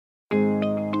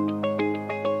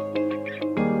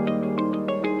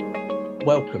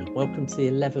Welcome to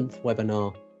the 11th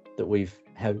webinar that we've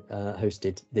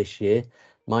hosted this year.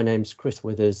 My name's Chris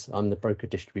Withers. I'm the Broker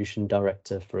Distribution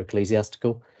Director for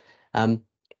Ecclesiastical.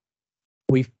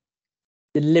 We've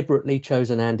deliberately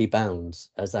chosen Andy Bounds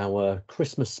as our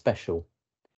Christmas special,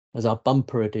 as our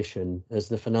bumper edition, as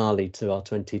the finale to our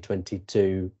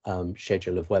 2022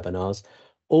 schedule of webinars.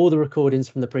 All the recordings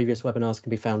from the previous webinars can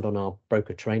be found on our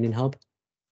Broker Training Hub.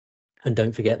 And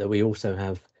don't forget that we also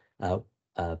have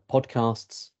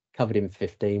podcasts covered in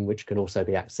 15, which can also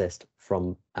be accessed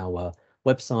from our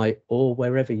website or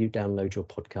wherever you download your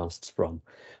podcasts from.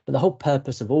 But the whole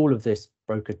purpose of all of this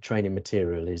broker training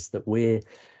material is that we're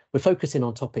focusing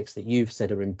on topics that you've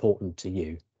said are important to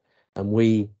you, and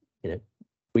we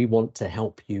want to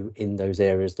help you in those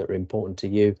areas that are important to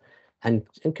you, and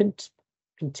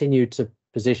continue to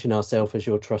position ourselves as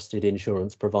your trusted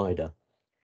insurance provider.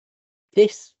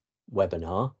 This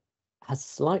webinar has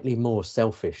slightly more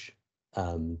selfish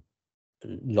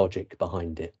logic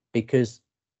behind it, because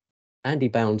Andy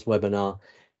Bounds' webinar,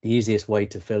 the easiest way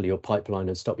to fill your pipeline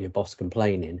and stop your boss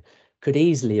complaining, could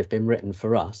easily have been written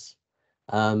for us,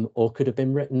 or could have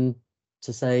been written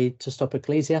to stop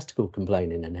Ecclesiastical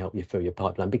complaining and help you fill your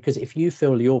pipeline. Because if you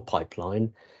fill your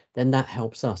pipeline, then that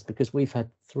helps us, because we've had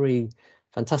 3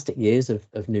 fantastic years of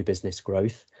new business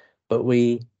growth. But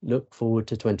we look forward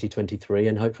to 2023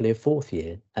 and hopefully a 4th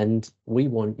year. And we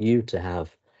want you to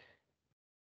have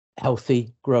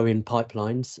healthy, growing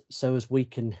pipelines, so as we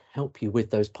can help you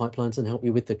with those pipelines and help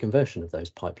you with the conversion of those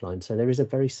pipelines. So there is a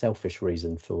very selfish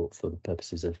reason for the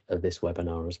purposes of this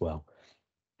webinar as well.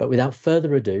 But without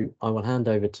further ado, I will hand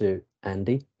over to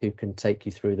Andy, who can take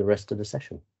you through the rest of the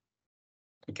session.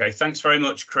 Okay, thanks very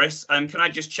much, Chris. Can I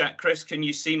just check, Chris, can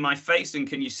you see my face and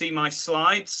can you see my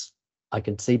slides? I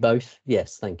can see both.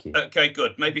 Yes, thank you. Okay,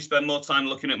 good. Maybe spend more time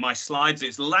looking at my slides.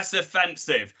 It's less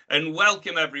offensive. And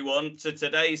welcome everyone to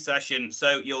today's session.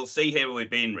 So you'll see here we're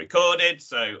being recorded,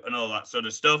 and all that sort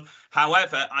of stuff.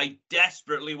 However, I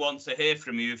desperately want to hear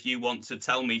from you if you want to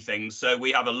tell me things. So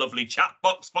we have a lovely chat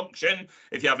box function.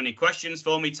 If you have any questions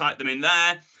for me, type them in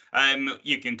there.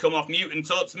 You can come off mute and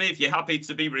talk to me if you're happy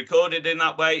to be recorded in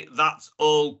that way. That's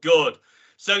all good.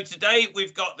 So today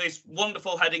we've got this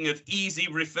wonderful heading of easy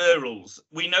referrals.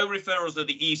 We know referrals are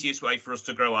the easiest way for us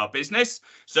to grow our business.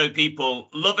 So people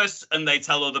love us and they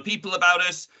tell other people about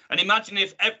us. And imagine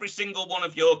if every single one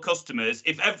of your customers,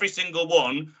 if every single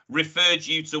one referred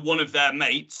you to one of their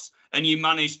mates and you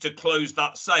managed to close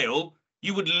that sale,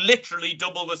 you would literally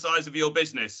double the size of your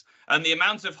business. And the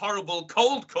amount of horrible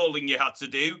cold calling you had to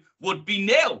do would be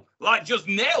nil, like just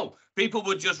nil. People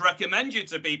would just recommend you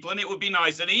to people and it would be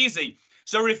nice and easy.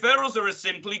 So referrals are a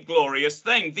simply glorious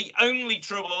thing. The only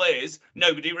trouble is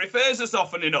nobody refers us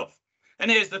often enough. And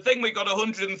here's the thing, we've got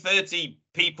 130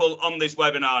 people on this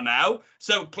webinar now.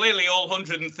 So clearly all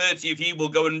 130 of you will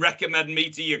go and recommend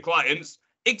me to your clients,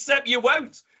 except you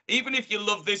won't, even if you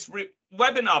love this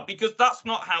webinar, because that's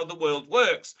not how the world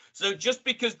works. So just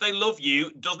because they love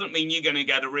you doesn't mean you're going to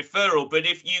get a referral. But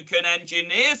if you can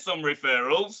engineer some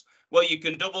referrals, well, you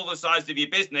can double the size of your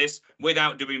business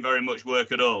without doing very much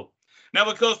work at all. Now,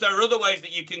 of course, there are other ways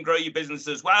that you can grow your business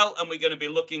as well, and we're going to be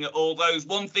looking at all those.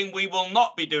 One thing we will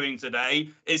not be doing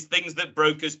today is things that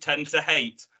brokers tend to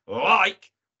hate,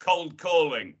 like cold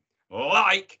calling,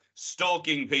 like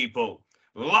stalking people,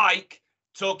 like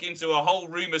talking to a whole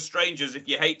room of strangers if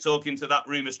you hate talking to that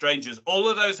room of strangers. All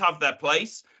of those have their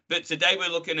place, but today we're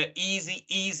looking at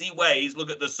easy ways, look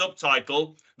at the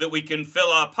subtitle, that we can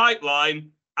fill our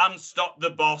pipeline and stop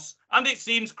the boss. And it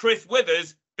seems Chris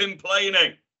Withers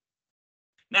complaining.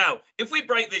 Now, if we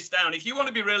break this down, if you want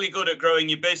to be really good at growing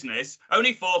your business,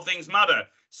 only 4 things matter.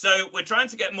 So we're trying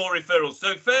to get more referrals.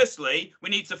 So firstly, we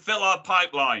need to fill our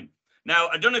pipeline. Now,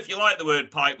 I don't know if you like the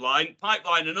word pipeline.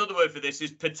 Pipeline, another word for this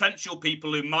is potential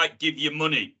people who might give you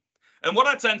money. And what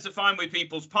I tend to find with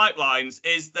people's pipelines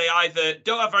is they either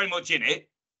don't have very much in it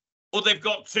or they've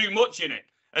got too much in it.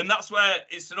 And that's where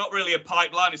it's not really a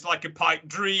pipeline, it's like a pipe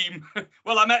dream.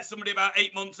 Well, I met somebody about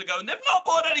 8 months ago and they've not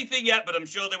bought anything yet, but I'm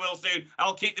sure they will soon.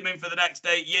 I'll keep them in for the next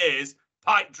 8 years.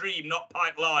 Pipe dream, not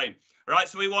pipeline. Right,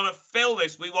 so we want to fill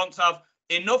this. We want to have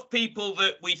enough people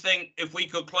that we think if we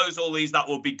could close all these, that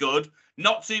would be good.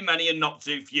 Not too many and not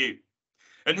too few.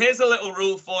 And here's a little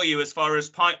rule for you as far as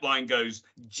pipeline goes.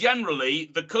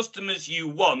 Generally, the customers you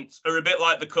want are a bit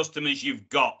like the customers you've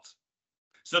got.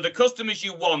 So the customers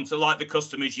you want are like the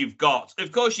customers you've got.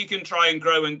 Of course, you can try and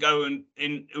grow and go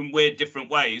in weird different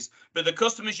ways, but the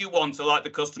customers you want are like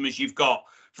the customers you've got.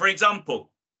 For example,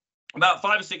 about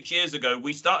 5 or 6 years ago,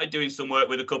 we started doing some work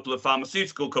with a couple of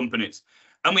pharmaceutical companies,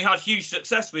 and we had huge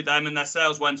success with them and their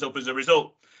sales went up as a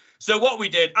result. So what we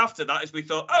did after that is we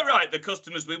thought, oh, right, the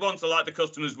customers we want are like the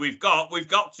customers we've got. We've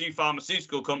got 2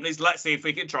 pharmaceutical companies. Let's see if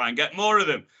we can try and get more of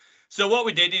them. So what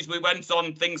we did is we went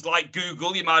on things like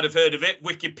Google, you might have heard of it,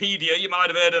 Wikipedia, you might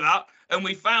have heard of that, and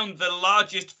we found the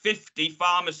largest 50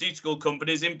 pharmaceutical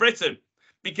companies in Britain,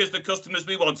 because the customers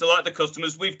we want are like the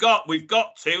customers we've got. We've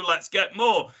got 2, let's get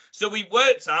more. So we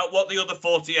worked out what the other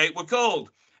 48 were called.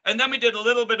 And then we did a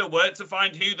little bit of work to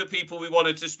find who the people we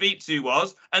wanted to speak to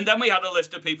was. And then we had a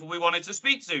list of people we wanted to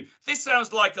speak to. This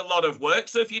sounds like a lot of work.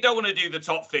 So if you don't want to do the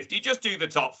top 50, just do the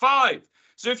top 5.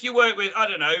 So if you work with, I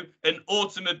don't know, an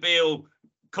automobile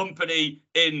company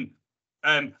in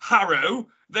Harrow,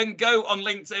 then go on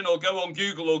LinkedIn or go on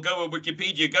Google or go on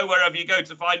Wikipedia, go wherever you go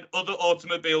to find other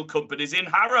automobile companies in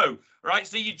Harrow, right?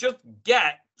 So you just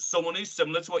get someone who's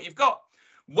similar to what you've got.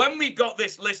 When we got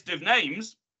this list of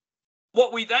names,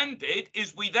 what we then did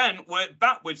is we then worked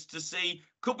backwards to see,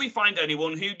 could we find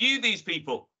anyone who knew these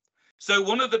people? So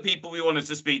one of the people we wanted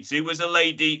to speak to was a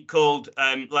lady called,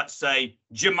 let's say,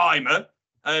 Jemima,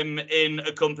 in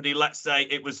a company, let's say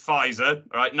it was Pfizer,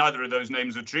 right? Neither of those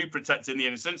names are true, protecting the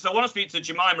innocent. So I want to speak to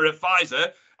Jemima at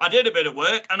Pfizer. I did a bit of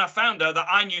work and I found out that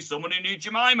I knew someone who knew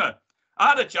Jemima. I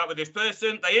had a chat with this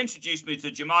person, they introduced me to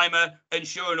Jemima, and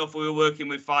sure enough, we were working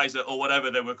with Pfizer or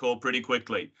whatever they were called pretty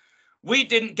quickly. We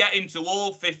didn't get into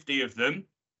all 50 of them,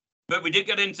 but we did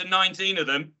get into 19 of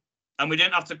them, and we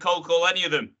didn't have to cold call any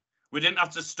of them. We didn't have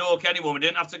to stalk anyone. We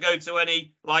didn't have to go to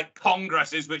any like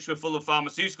congresses, which were full of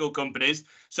pharmaceutical companies.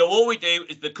 So all we do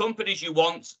is the companies you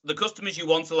want, the customers you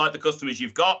want are like the customers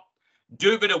you've got.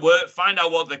 Do a bit of work, find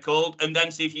out what they're called, and then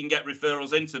see if you can get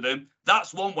referrals into them.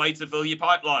 That's one way to fill your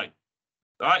pipeline.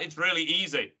 All right, it's really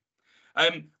easy.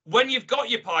 When you've got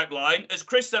your pipeline, as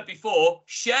Chris said before,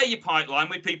 share your pipeline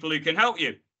with people who can help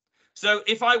you. So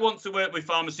if I want to work with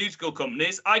pharmaceutical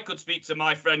companies, I could speak to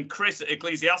my friend Chris at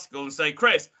Ecclesiastical and say,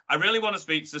 Chris, I really want to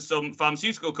speak to some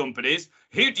pharmaceutical companies.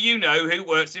 Who do you know who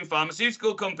works in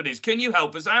pharmaceutical companies? Can you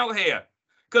help us out here?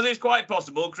 Because it's quite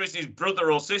possible Chris's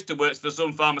brother or sister works for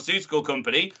some pharmaceutical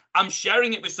company. I'm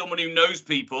sharing it with someone who knows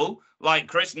people, like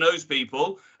Chris knows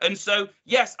people. And so,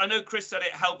 yes, I know Chris said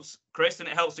it helps Chris and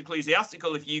it helps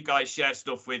Ecclesiastical if you guys share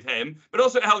stuff with him, but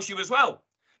also it helps you as well.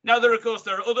 Now, there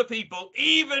are other people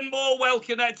even more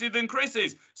well-connected than Chris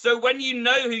is. So when you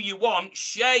know who you want,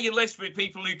 share your list with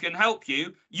people who can help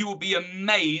you. You will be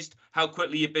amazed how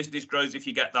quickly your business grows if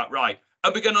you get that right.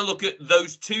 And we're going to look at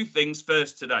those 2 things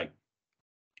first today.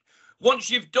 Once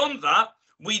you've done that,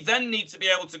 we then need to be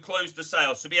able to close the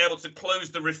sale, to be able to close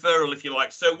the referral, if you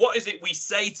like. So what is it we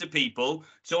say to people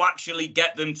to actually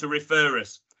get them to refer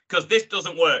us? Because this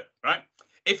doesn't work, right?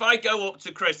 If I go up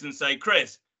to Chris and say,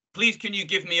 Chris, please, can you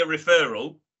give me a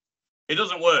referral? It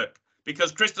doesn't work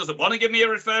because Chris doesn't want to give me a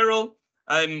referral.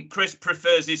 Chris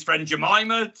prefers his friend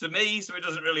Jemima to me, so he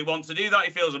doesn't really want to do that.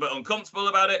 He feels a bit uncomfortable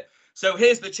about it. So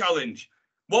here's the challenge.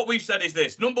 What we've said is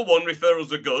this. Number 1,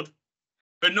 referrals are good.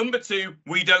 But number 2,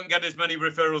 we don't get as many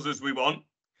referrals as we want.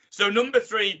 So number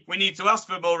 3, we need to ask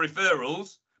for more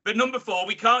referrals. But number 4,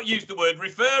 we can't use the word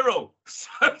referral. So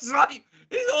it's like,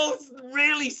 it's all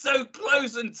really so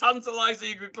close and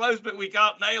tantalizing and close, but we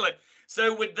can't nail it.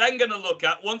 So we're then going to look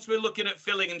at, once we're looking at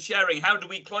filling and sharing, how do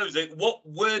we close it? What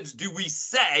words do we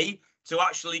say to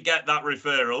actually get that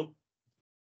referral?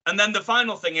 And then the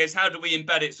final thing is, how do we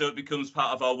embed it so it becomes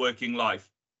part of our working life?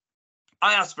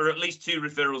 I ask for at least 2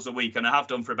 referrals a week, and I have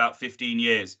done for about 15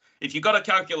 years. If you've got a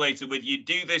calculator with you,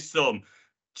 do this sum.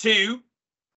 2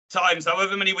 times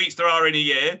however many weeks there are in a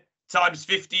year, times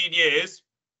 15 years,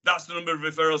 that's the number of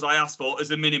referrals I ask for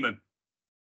as a minimum.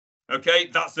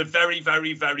 Okay, that's a very,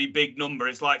 very, very big number.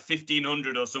 It's like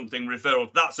 1,500 or something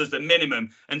referrals. That's as a minimum.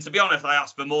 And to be honest, I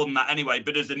ask for more than that anyway.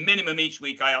 But as a minimum each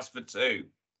week, I ask for 2.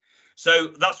 So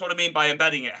that's what I mean by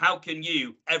embedding it. How can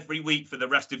you, every week for the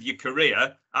rest of your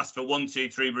career, ask for 1, 2,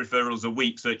 3 referrals a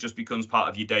week so it just becomes part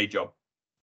of your day job?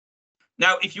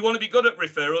 Now, if you want to be good at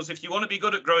referrals, if you want to be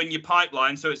good at growing your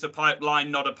pipeline, so it's a pipeline,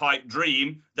 not a pipe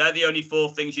dream, they're the only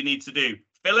 4 things you need to do.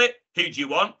 Fill it. Who do you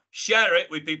want? Share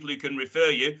it with people who can refer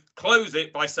you. Close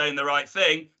it by saying the right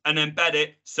thing and embed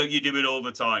it so you do it all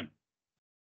the time.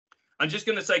 I'm just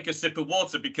going to take a sip of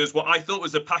water because what I thought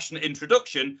was a passionate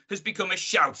introduction has become a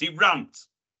shouty rant.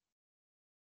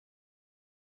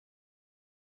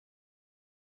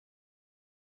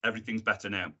 Everything's better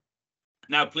now.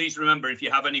 Now, please remember, if you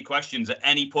have any questions at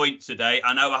any point today,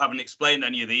 I know I haven't explained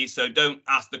any of these, so don't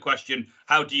ask the question,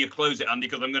 how do you close it, Andy,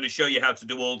 because I'm going to show you how to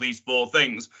do all these 4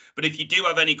 things. But if you do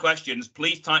have any questions,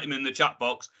 please type them in the chat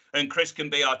box, and Chris can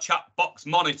be our chat box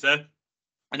monitor.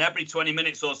 And every 20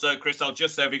 minutes or so, Chris, I'll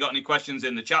just say, have you got any questions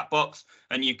in the chat box?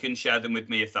 And you can share them with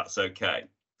me if that's okay.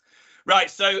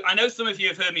 Right, so I know some of you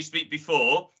have heard me speak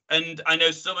before, and I know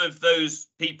some of those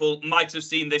people might have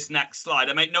seen this next slide.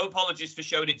 I make no apologies for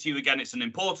showing it to you again. It's an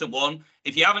important one.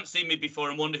 If you haven't seen me before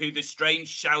and wonder who this strange,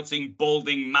 shouting,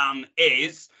 balding man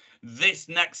is, this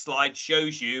next slide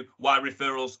shows you why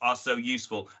referrals are so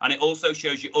useful. And it also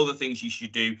shows you other things you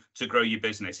should do to grow your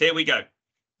business. Here we go.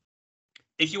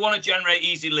 If you want to generate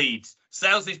easy leads,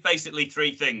 sales is basically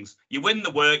three things. You win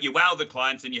the work, you wow the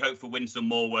clients, and you hope for win some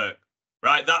more work.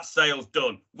 Right, that's sales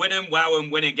done. Win and wow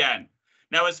and win again.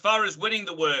 Now, as far as winning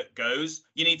the work goes,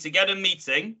 you need to get a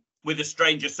meeting with a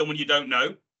stranger, someone you don't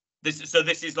know. This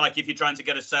is like if you're trying to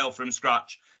get a sale from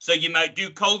scratch. So you might do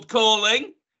cold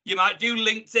calling. You might do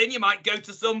LinkedIn. You might go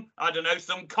to some, I don't know,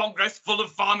 some congress full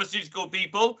of pharmaceutical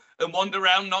people and wander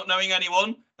around not knowing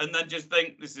anyone and then just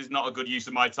think this is not a good use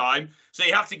of my time. So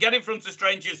you have to get in front of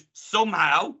strangers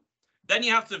somehow. Then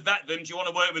you have to vet them. Do you want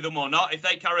to work with them or not? If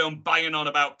they carry on banging on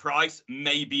about price,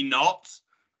 maybe not.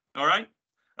 All right.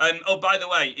 Oh, by the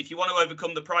way, if you want to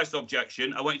overcome the price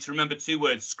objection, I want you to remember two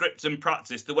words, script and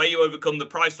practice. The way you overcome the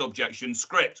price objection,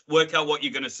 script, work out what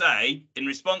you're going to say in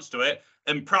response to it,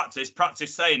 and practice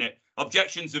saying it.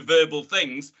 Objections are verbal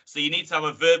things, so you need to have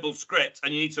a verbal script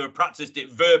and you need to have practiced it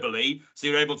verbally so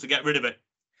you're able to get rid of it.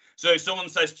 So if someone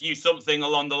says to you something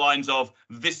along the lines of,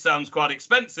 this sounds quite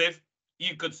expensive,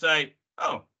 you could say,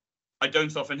 oh, I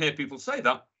don't often hear people say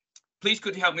that. Please,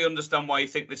 could you help me understand why you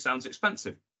think this sounds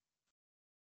expensive?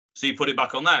 So you put it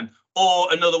back on them.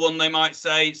 Or another one, they might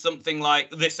say something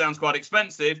like, this sounds quite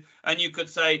expensive. And you could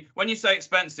say, when you say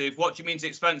expensive, what do you mean is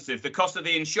expensive? The cost of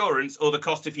the insurance or the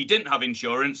cost if you didn't have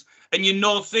insurance and your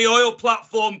North Sea oil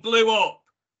platform blew up?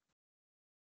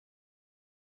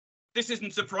 This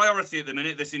isn't a priority at the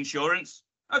minute, this insurance.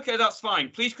 Okay, that's fine.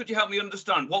 Please, could you help me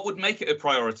understand what would make it a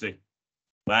priority?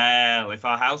 Well, if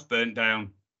our house burnt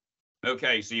down.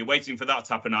 Okay, so you're waiting for that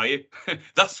to happen, are you?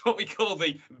 That's what we call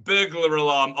the burglar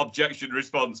alarm objection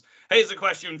response. Here's a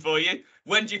question for you.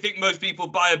 When do you think most people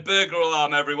buy a burglar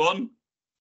alarm, everyone?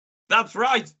 That's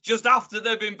right, just after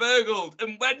they've been burgled.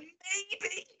 And when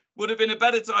maybe would have been a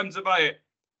better time to buy it?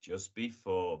 Just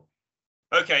before.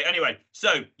 Okay, anyway,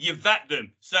 so you vet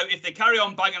them. So if they carry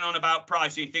on banging on about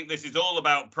price, you think this is all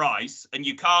about price and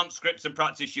you can't script and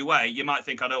practice your way, you might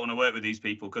think I don't want to work with these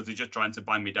people because they're just trying to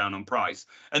bang me down on price.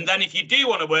 And then if you do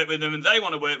want to work with them and they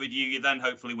want to work with you, you then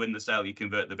hopefully win the sale, you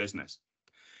convert the business.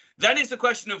 Then it's a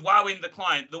question of wowing the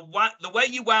client. The way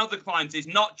you wow the client is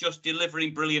not just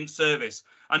delivering brilliant service.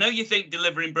 I know you think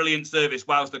delivering brilliant service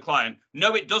wows the client.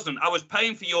 No, it doesn't. I was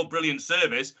paying for your brilliant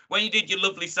service. When you did your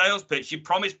lovely sales pitch, you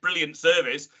promised brilliant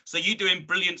service. So you doing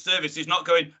brilliant service is not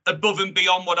going above and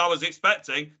beyond what I was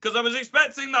expecting, because I was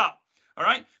expecting that. All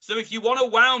right. So if you want to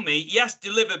wow me, yes,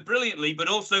 deliver brilliantly, but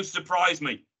also surprise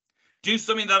me. Do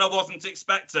something that I wasn't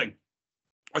expecting.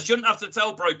 I shouldn't have to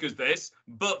tell brokers this,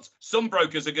 but some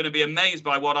brokers are going to be amazed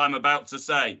by what I'm about to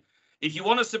say. If you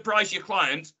want to surprise your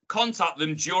client, contact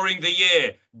them during the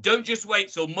year. Don't just wait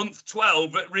till month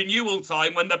 12 at renewal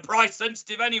time when they're price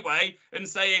sensitive anyway and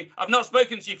saying, I've not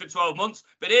spoken to you for 12 months,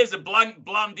 but here's a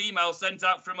bland email sent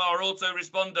out from our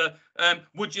autoresponder.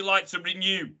 Would you like to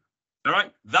renew? All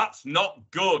right, that's not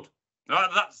good. All right,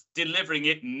 that's delivering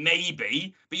it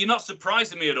maybe, but you're not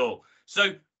surprising me at all.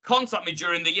 So contact me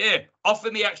during the year, offer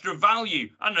me extra value.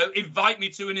 I don't know, invite me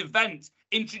to an event,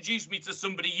 introduce me to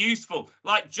somebody useful,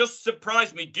 like just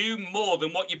surprise me, do more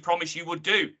than what you promised you would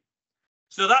do.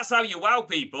 So that's how you wow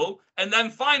people. And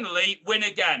then finally, win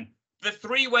again. The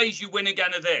three ways you win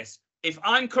again are this. If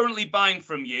I'm currently buying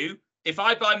from you, if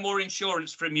I buy more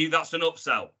insurance from you, that's an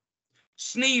upsell.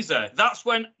 Sneezer, that's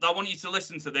when, I want you to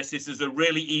listen to this. This is a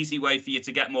really easy way for you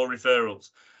to get more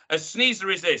referrals. A sneezer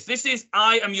is this. This is,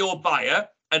 I am your buyer,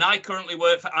 and I currently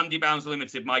work for Andy Bounds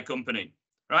Limited, my company,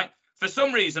 right? For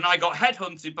some reason, I got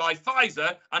headhunted by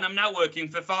Pfizer, and I'm now working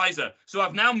for Pfizer. So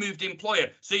I've now moved employer.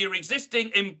 So your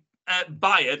existing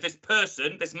buyer, this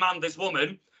person, this man, this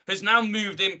woman, has now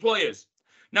moved employers.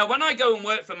 Now, when I go and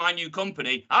work for my new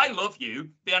company, I love you,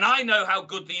 and I know how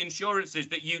good the insurance is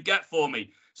that you get for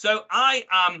me. So I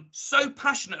am so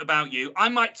passionate about you, I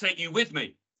might take you with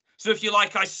me. So if you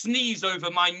like, I sneeze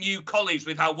over my new colleagues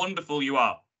with how wonderful you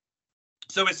are.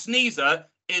 So a sneezer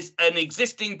is an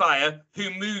existing buyer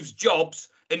who moves jobs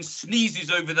and sneezes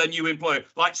over their new employer,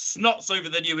 like snots over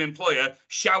their new employer,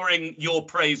 showering your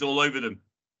praise all over them.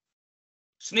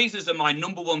 Sneezers are my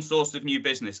number one source of new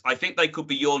business. I think they could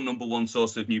be your number one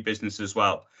source of new business as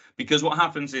well. Because what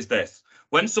happens is this.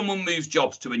 When someone moves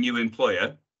jobs to a new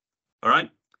employer, all right,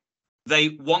 they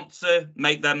want to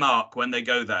make their mark when they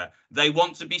go there. They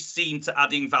want to be seen to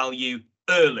adding value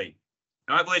early.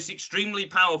 All right, well, it's extremely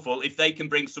powerful if they can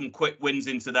bring some quick wins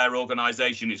into their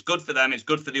organization. It's good for them. It's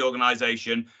good for the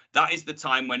organization. That is the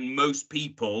time when most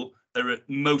people are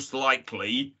most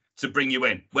likely to bring you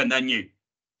in, when they're new.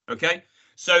 Okay,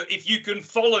 so if you can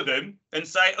follow them and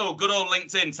say, oh, good old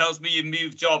LinkedIn tells me you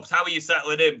moved jobs, how are you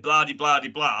settling in, blah, de, blah, de,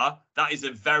 blah, that is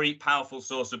a very powerful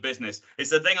source of business. It's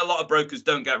the thing a lot of brokers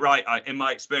don't get right, in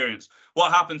my experience.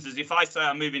 What happens is if I say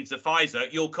I'm moving to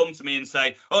Pfizer, you'll come to me and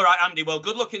say, all right, Andy, well,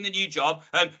 good luck in the new job.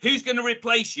 Who's going to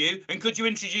replace you? And could you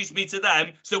introduce me to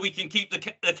them so we can keep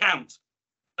the account?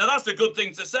 Now, that's a good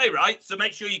thing to say, right? So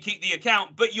make sure you keep the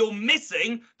account, but you're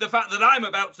missing the fact that I'm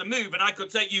about to move and I could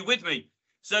take you with me.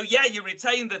 So, yeah, you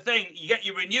retain the thing, you get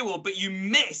your renewal, but you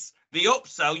miss the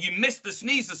upsell, you miss the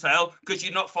sneezer sale because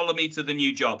you not follow me to the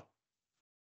new job.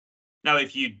 Now,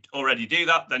 if you already do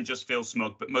that, then just feel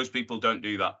smug, but most people don't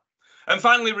do that. And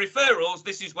finally, referrals,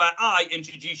 this is where I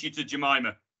introduce you to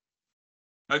Jemima.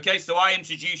 Okay, so I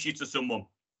introduce you to someone.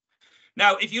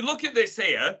 Now, if you look at this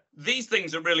here, these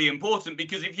things are really important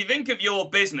because if you think of your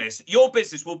business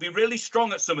will be really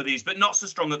strong at some of these, but not so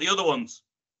strong at the other ones.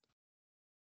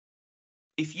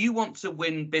 If you want to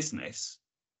win business,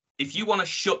 if you want to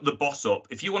shut the boss up,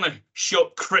 if you want to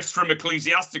shut Chris from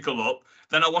Ecclesiastical up,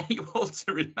 then I want you all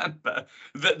to remember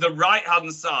that the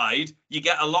right-hand side, you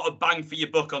get a lot of bang for your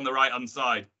buck on the right-hand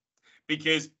side.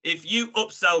 Because if you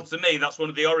upsell to me, that's one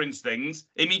of the orange things,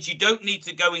 it means you don't need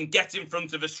to go and get in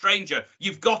front of a stranger.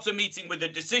 You've got a meeting with a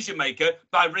decision maker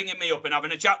by ringing me up and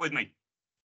having a chat with me.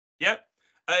 Yep.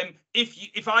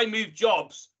 If I move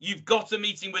jobs, you've got a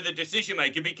meeting with a decision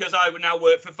maker because I would now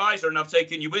work for Pfizer and I've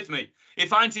taken you with me.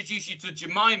 If I introduce you to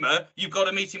Jemima, you've got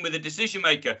a meeting with a decision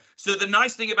maker. So the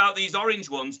nice thing about these orange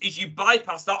ones is you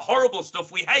bypass that horrible stuff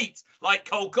we hate, like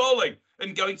cold calling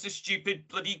and going to stupid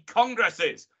bloody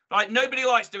congresses. Like, nobody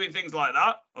likes doing things like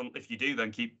that. Well, if you do,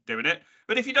 then keep doing it.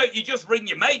 But if you don't, you just ring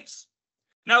your mates.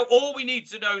 Now, all we need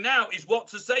to know now is what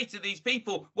to say to these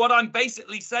people. What I'm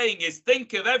basically saying is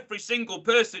think of every single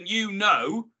person you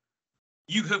know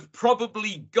you have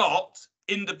probably got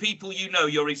in the people you know,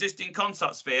 your existing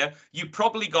contact sphere. You've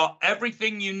probably got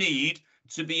everything you need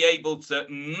to be able to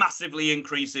massively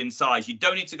increase in size. You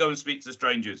don't need to go and speak to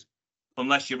strangers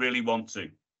unless you really want to.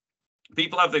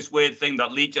 People have this weird thing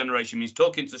that lead generation means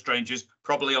talking to strangers,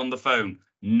 probably on the phone.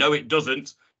 No, it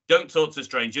doesn't. Don't talk to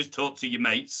strangers, talk to your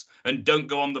mates, and don't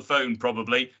go on the phone,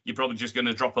 probably. You're probably just going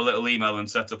to drop a little email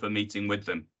and set up a meeting with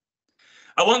them.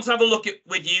 I want to have a look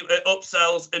with you at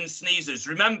upsells and sneezers.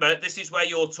 Remember, this is where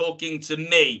you're talking to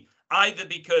me, either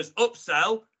because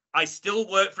upsell, I still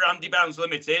work for Andy Bounds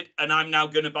Limited, and I'm now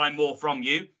going to buy more from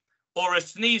you, or a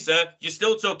sneezer, you're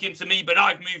still talking to me, but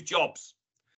I've moved jobs.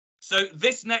 So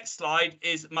this next slide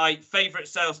is my favorite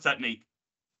sales technique.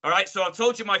 All right, so I've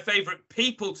told you my favorite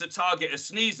people to target are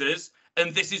sneezers,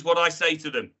 and this is what I say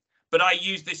to them. But I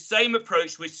use this same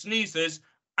approach with sneezers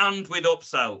and with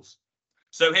upsells.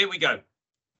 So here we go.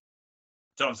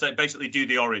 So I'm saying basically do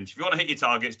the orange. If you want to hit your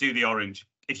targets, do the orange.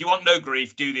 If you want no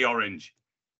grief, do the orange.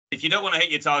 If you don't want to hit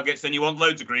your targets, then you want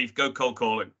loads of grief, go cold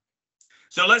calling.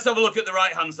 So let's have a look at the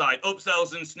right-hand side,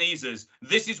 upsells and sneezers.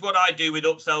 This is what I do with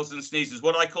upsells and sneezers,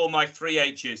 what I call my 3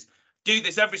 H's. Do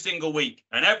this every single week,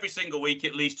 and every single week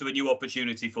it leads to a new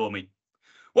opportunity for me.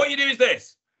 What you do is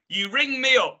this. You ring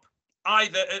me up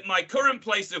either at my current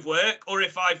place of work or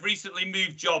if I've recently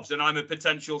moved jobs and I'm a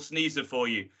potential sneezer for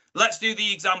you. Let's do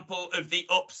the example of the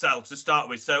upsell to start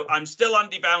with. So I'm still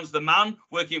Andy Bounds, the man,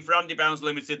 working for Andy Bounds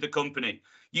Limited, the company.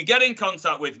 You get in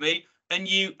contact with me and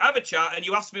you have a chat and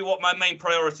you ask me what my main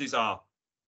priorities are.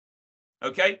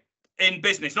 Okay? In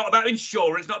business, not about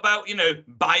insurance, not about,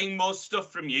 buying more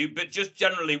stuff from you, but just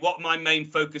generally what my main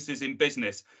focus is in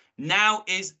business. Now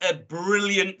is a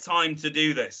brilliant time to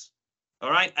do this.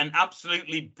 All right, an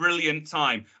absolutely brilliant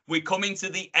time. We're coming to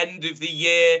the end of the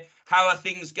year. How are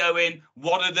things going?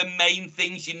 What are the main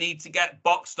things you need to get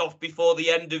boxed off before the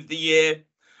end of the year?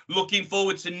 Looking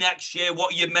forward to next year.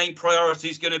 What are your main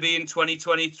priorities going to be in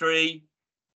 2023?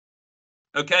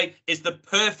 Okay, it's the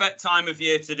perfect time of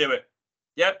year to do it.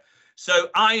 Yep. So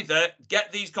either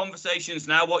get these conversations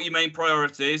now, what are your main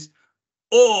priorities,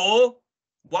 or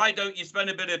why don't you spend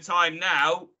a bit of time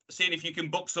now seeing if you can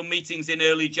book some meetings in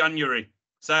early January?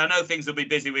 So I know things will be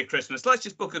busy with Christmas. Let's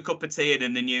just book a cup of tea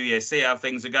in the new year, see how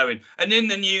things are going. And in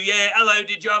the new year, hello,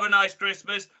 did you have a nice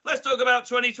Christmas? Let's talk about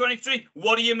 2023.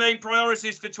 What are your main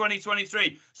priorities for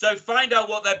 2023? So find out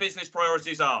what their business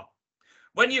priorities are.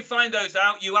 When you find those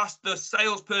out, you ask the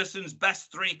salesperson's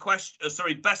best three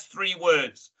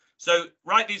words. So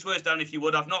write these words down if you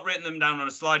would. I've not written them down on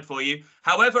a slide for you.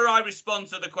 However I respond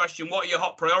to the question, what are your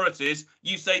hot priorities?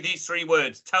 You say these 3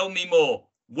 words. Tell me more.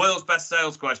 World's best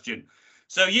sales question.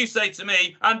 So you say to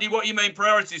me, Andy, what are your main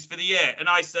priorities for the year? And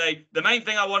I say, the main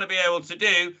thing I want to be able to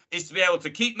do is to be able to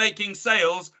keep making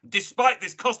sales despite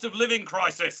this cost of living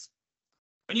crisis.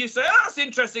 And you say, oh, that's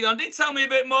interesting, Andy. Tell me a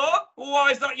bit more.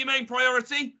 Why is that your main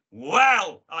priority?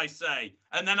 Well, I say,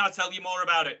 and then I'll tell you more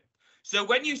about it. So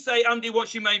when you say, Andy,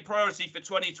 what's your main priority for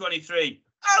 2023?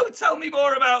 Oh, tell me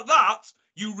more about that.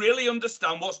 You really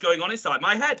understand what's going on inside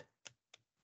my head.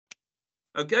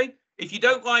 Okay? If you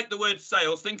don't like the word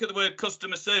sales, think of the word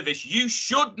customer service. You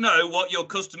should know what your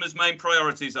customer's main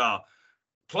priorities are.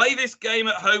 Play this game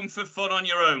at home for fun on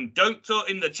your own. Don't talk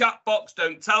in the chat box.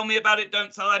 Don't tell me about it.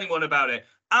 Don't tell anyone about it.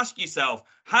 Ask yourself,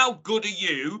 how good are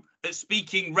you at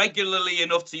speaking regularly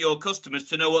enough to your customers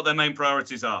to know what their main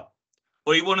priorities are?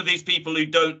 Or are you one of these people who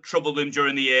don't trouble them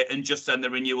during the year and just send the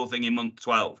renewal thing in month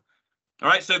 12? All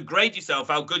right, so grade yourself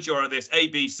how good you are at this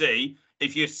ABC.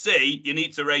 If you see you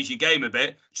need to raise your game a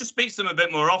bit, just speak to them a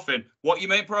bit more often. What are your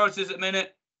main priorities at the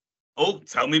minute? Oh,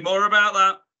 tell me more about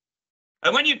that.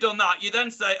 And when you've done that, you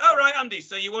then say, all right, Andy,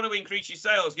 so you want to increase your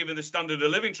sales given the standard of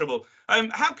living trouble.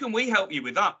 How can we help you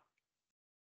with that?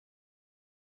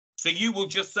 So you will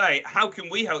just say, how can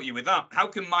we help you with that? How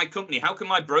can my company, how can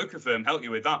my broker firm help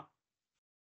you with that?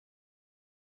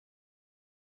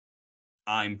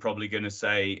 I'm probably going to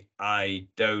say, I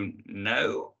don't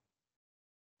know.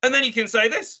 And then you can say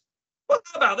this. Well,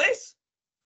 how about this?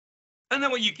 And then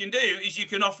what you can do is you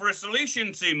can offer a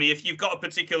solution to me. If you've got a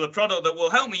particular product that will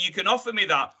help me, you can offer me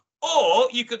that. Or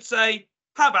you could say,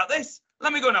 how about this?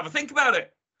 Let me go and have a think about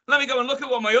it. Let me go and look at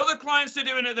what my other clients are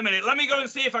doing at the minute. Let me go and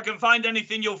see if I can find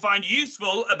anything you'll find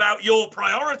useful about your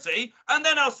priority. And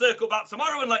then I'll circle back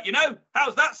tomorrow and let you know.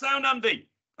 How's that sound, Andy?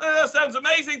 That sounds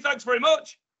amazing. Thanks very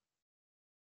much.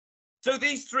 So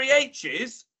these 3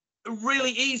 H's are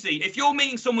really easy. If you're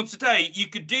meeting someone today, you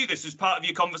could do this as part of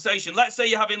your conversation. Let's say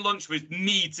you're having lunch with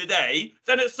me today.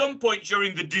 Then at some point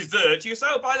during the dessert, you say,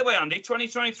 oh, by the way, Andy,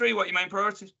 2023, what are your main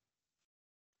priorities?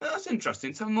 Well, that's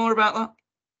interesting. Tell me more about that.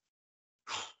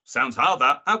 Sounds hard,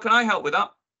 that. How can I help with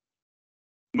that?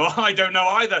 Well, I don't know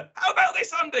either. How about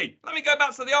this, Andy? Let me go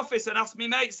back to the office and ask me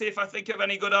mate, see if I think of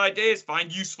any good ideas,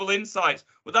 find useful insights.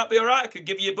 Would that be all right? I could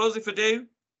give you a buzz if I do.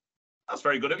 That's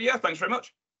very good of you. Yeah, thanks very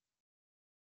much.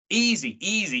 Easy,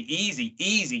 easy, easy,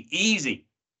 easy, easy.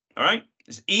 All right?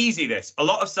 It's easy, this. A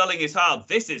lot of selling is hard.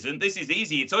 This isn't. This is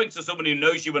easy. You're talking to someone who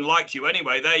knows you and likes you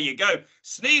anyway. There you go.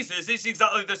 Sneezers, it's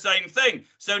exactly the same thing.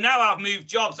 So now I've moved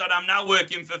jobs and I'm now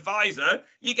working for Pfizer.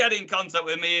 You get in contact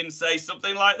with me and say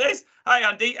something like this. Hi,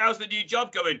 Andy. How's the new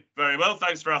job going? Very well.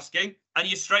 Thanks for asking. And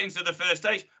you're straight into the first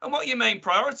stage. And what are your main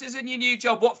priorities in your new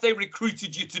job? What have they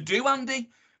recruited you to do, Andy?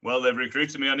 Well, they've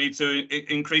recruited me. I need to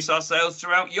increase our sales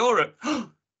throughout Europe.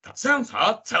 That sounds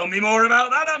hard. Tell me more about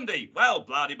that, Andy. Well,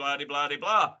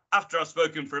 blah-de-blah-de-blah-de-blah. After I've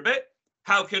spoken for a bit,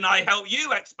 how can I help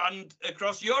you expand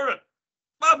across Europe?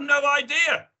 I've no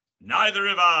idea. Neither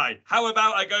have I. How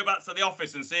about I go back to the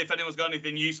office and see if anyone's got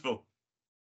anything useful?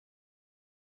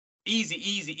 Easy,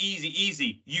 easy, easy,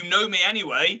 easy. You know me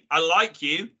anyway. I like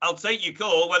you. I'll take your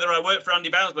call, whether I work for Andy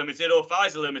Bounds Limited or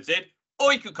Pfizer Limited,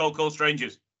 or you could cold call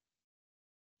strangers.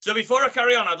 So before I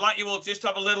carry on, I'd like you all to just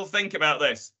have a little think about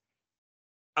this.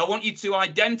 I want you to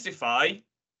identify,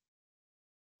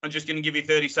 I'm just going to give you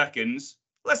 30 seconds.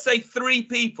 Let's say 3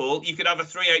 people you could have a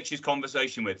 3H's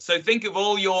conversation with. So think of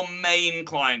all your main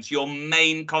clients, your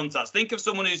main contacts. Think of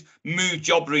someone who's moved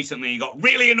job recently and got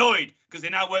really annoyed because they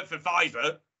now work for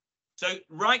Pfizer. So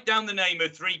write down the name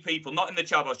of 3 people, not in the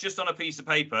chat box, just on a piece of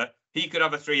paper, he could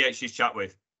have a 3H's chat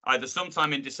with, either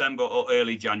sometime in December or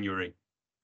early January.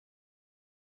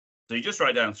 So you just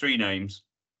write down 3 names.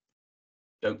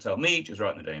 Don't tell me, just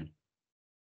write them down.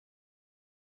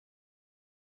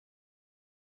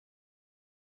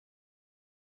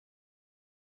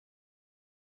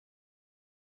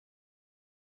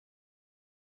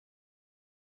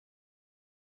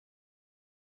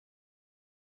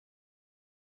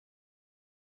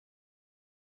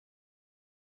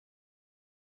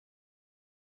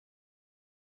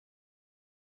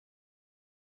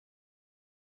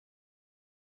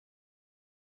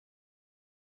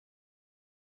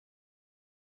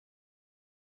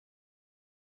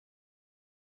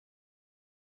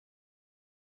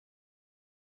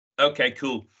 Okay,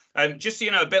 cool. Just so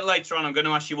you know, a bit later on, I'm going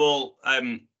to ask you all,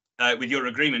 with your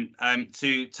agreement,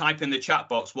 to type in the chat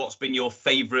box what's been your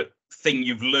favourite thing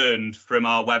you've learned from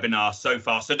our webinar so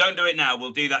far. So don't do it now.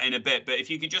 We'll do that in a bit. But if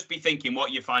you could just be thinking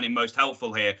what you're finding most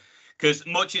helpful here, because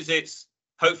much as it's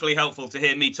hopefully helpful to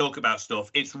hear me talk about stuff,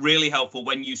 it's really helpful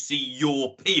when you see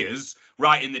your peers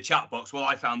write in the chat box, well,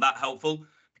 I found that helpful,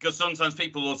 because sometimes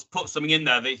people will put something in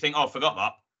there that you think, oh, I forgot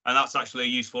that. And that's actually a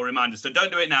useful reminder. So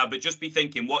don't do it now, but just be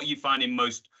thinking, what are you finding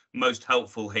most most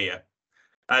helpful here.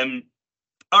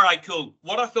 All right, cool.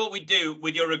 What I thought we'd do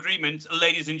with your agreement,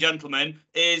 ladies and gentlemen,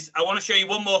 is I want to show you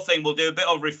one more thing. We'll do a bit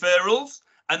of referrals,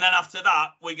 and then after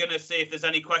that, we're going to see if there's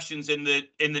any questions in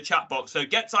the chat box. So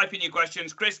get typing your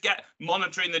questions. Chris, get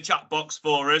monitoring the chat box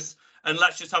for us, and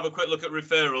let's just have a quick look at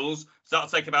referrals. So that'll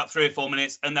take about 3 or 4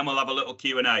 minutes, and then we'll have a little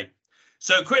Q&A.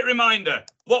 So quick reminder,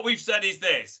 what we've said is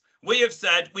this. We have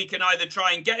said we can either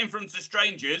try and get in front of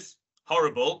strangers,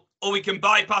 horrible, or we can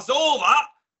bypass all that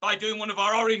by doing one of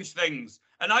our orange things.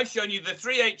 And I've shown you the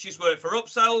 3 H's work for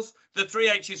upsells, the 3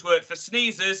 H's work for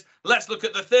sneezers. Let's look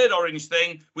at the third orange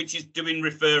thing, which is doing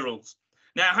referrals.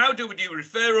 Now, how do we do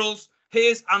referrals?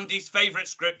 Here's Andy's favourite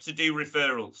script to do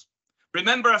referrals.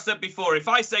 Remember I said before, if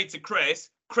I say to Chris,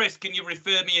 Chris, can you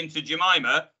refer me into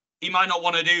Jemima? He might not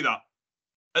want to do that.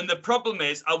 And the problem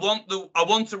is I want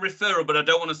a referral, but I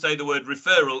don't want to say the word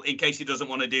referral in case he doesn't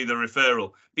want to do the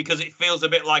referral, because it feels a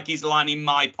bit like he's lining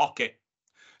my pocket.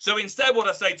 So instead, what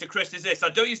I say to Chris is this. I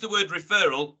don't use the word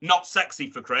referral, not sexy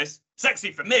for Chris.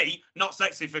 Sexy for me, not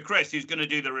sexy for Chris, who's going to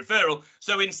do the referral.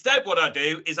 So instead, what I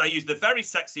do is I use the very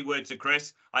sexy word to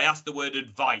Chris. I ask the word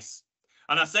advice.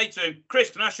 And I say to him, Chris,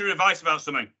 can I ask your advice about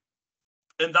something?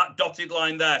 And that dotted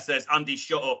line there says, Andy,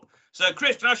 shut up. So,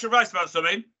 Chris, can I ask your advice about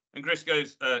something? And Chris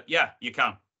goes, yeah, you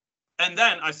can. And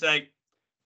then I say,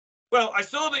 well, I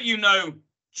saw that you know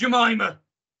Jemima.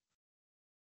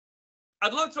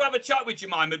 I'd love to have a chat with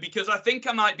Jemima because I think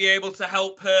I might be able to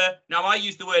help her. Now, I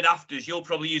use the word afters. You'll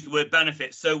probably use the word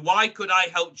benefits. So why could I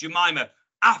help Jemima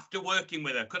after working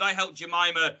with her? Could I help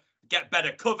Jemima get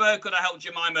better cover? Could I help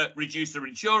Jemima reduce her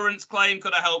insurance claim?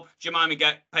 Could I help Jemima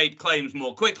get paid claims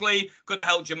more quickly? Could I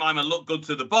help Jemima look good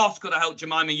to the boss? Could I help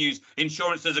Jemima use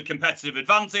insurance as a competitive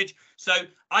advantage? So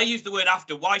I use the word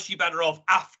after. Why is she better off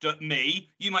after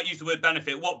me? You might use the word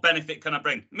benefit. What benefit can I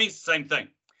bring? It means the same thing.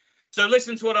 So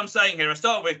listen to what I'm saying here. I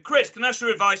start with, Chris, can I ask your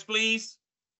advice, please?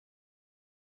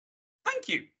 Thank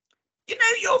you. You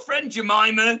know your friend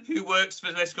Jemima, who works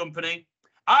for this company?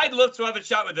 I'd love to have a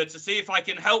chat with her to see if I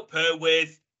can help her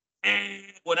with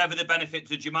whatever the benefit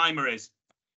to Jemima is.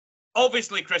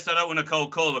 Obviously, Chris, I don't want to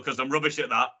cold call her because I'm rubbish at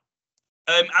that.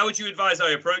 How would you advise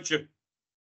I approach her?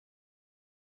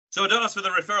 So I don't ask for the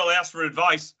referral, I ask for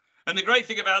advice. And the great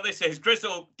thing about this is Chris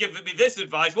will give me this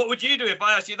advice. What would you do if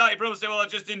I asked you that? You'd probably say, well, I'll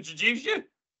just introduce you.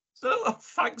 So, oh,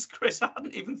 thanks, Chris. I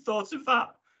hadn't even thought of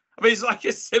that. I mean, it's like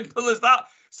as simple as that.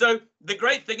 So the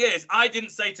great thing is I didn't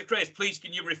say to Chris, please,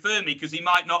 can you refer me? Because he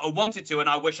might not have wanted to, and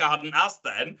I wish I hadn't asked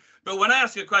then. But when I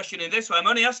ask a question in this way, I'm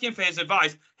only asking for his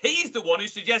advice. He's the one who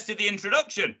suggested the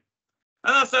introduction.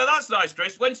 And so that's nice,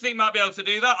 Chris. When do you think you might be able to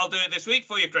do that? I'll do it this week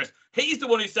for you, Chris. He's the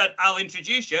one who said, I'll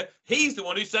introduce you. He's the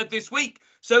one who said this week.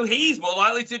 So he's more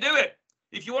likely to do it.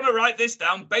 If you want to write this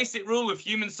down, basic rule of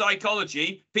human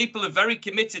psychology, people are very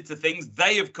committed to things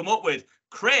they have come up with.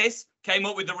 Chris came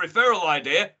up with the referral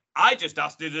idea. I just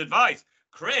asked his advice.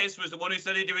 Chris was the one who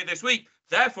said he'd do it this week.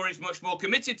 Therefore, he's much more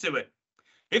committed to it.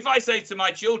 If I say to my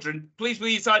children, please will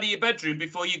you tidy your bedroom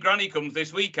before your granny comes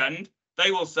this weekend, they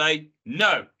will say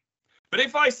no. But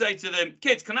if I say to them,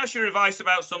 kids, can I ask your advice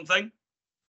about something?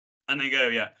 And they go,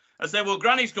 yeah. I say, well,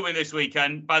 granny's coming this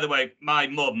weekend. By the way, my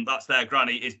mum, that's their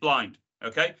granny, is blind.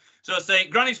 OK, so I say,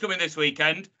 granny's coming this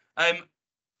weekend. I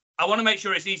want to make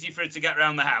sure it's easy for her to get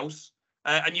around the house.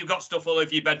 And you've got stuff all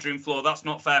over your bedroom floor. That's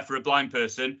not fair for a blind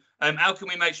person. How can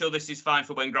we make sure this is fine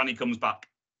for when granny comes back?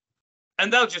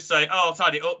 And they'll just say, oh, I'll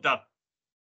tidy it up, Dad.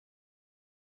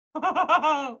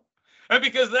 And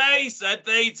because they said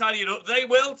they tidy it up, they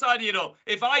will tidy it up.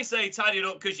 If I say tidy it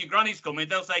up because your granny's coming,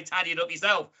 they'll say tidy it up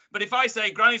yourself. But if I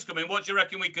say granny's coming, what do you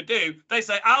reckon we could do? They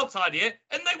say, I'll tidy it,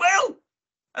 and they will.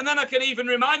 And then I can even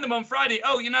remind them on Friday,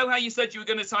 oh, you know how you said you were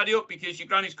going to tidy up because your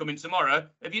granny's coming tomorrow?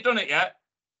 Have you done it yet?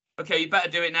 Okay, you better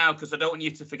do it now because I don't want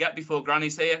you to forget before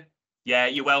granny's here. Yeah,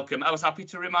 you're welcome. I was happy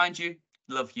to remind you.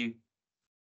 Love you.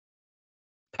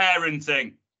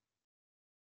 Parenting.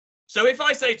 So if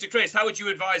I say to Chris, how would you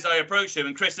advise I approach him?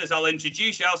 And Chris says, I'll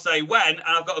introduce you. I'll say when, and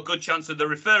I've got a good chance of the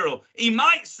referral. He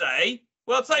might say,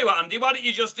 well, I'll tell you what, Andy, why don't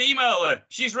you just email her?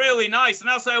 She's really nice. And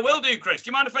I'll say, I will do, Chris. Do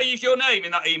you mind if I use your name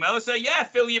in that email? I'll say, yeah,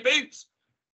 fill your boots.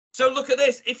 So look at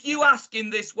this. If you ask in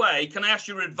this way, can I ask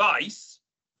your advice?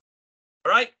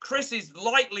 All right. Chris is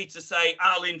likely to say,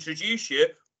 I'll introduce you.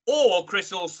 Or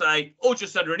Chris will say, oh,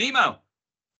 just send her an email.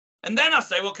 And then I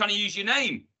say, well, can I use your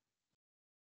name?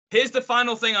 Here's the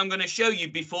final thing I'm going to show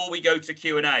you before we go to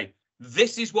Q&A.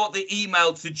 This is what the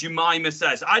email to Jemima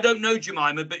says. I don't know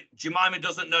Jemima, but Jemima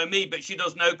doesn't know me, but she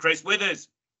does know Chris Withers.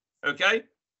 Okay?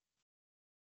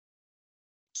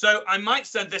 So I might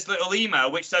send this little email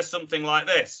which says something like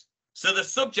this. So the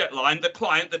subject line, the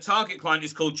client, the target client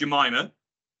is called Jemima.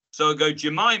 So I go,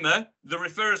 Jemima, the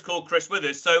referrer's called Chris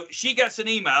Withers. So she gets an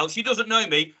email. She doesn't know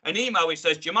me. An email which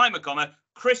says, Jemima,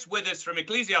 Chris Withers from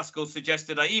Ecclesiastical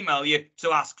suggested I email you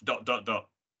to ask ...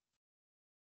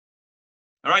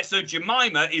 All right, so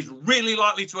Jemima is really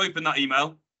likely to open that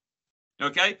email.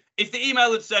 Okay, if the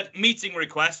email had said meeting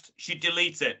request, she'd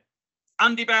delete it.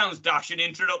 Andy Bounds dash an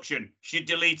introduction, she'd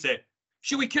delete it.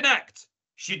 Should we connect?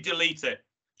 She'd delete it.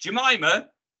 Jemima,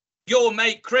 your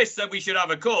mate Chris said we should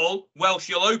have a call. Well,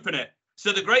 she'll open it.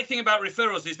 So the great thing about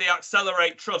referrals is they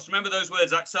accelerate trust. Remember those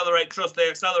words, accelerate trust, they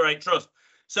accelerate trust.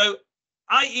 So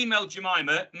I emailed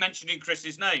Jemima mentioning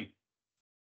Chris's name.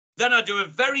 Then I do a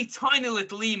very tiny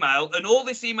little email, and all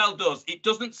this email does, it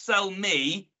doesn't sell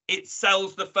me, it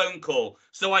sells the phone call.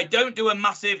 So I don't do a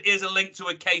massive, here's a link to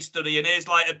a case study, and here's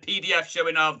like a PDF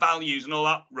showing our values and all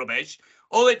that rubbish.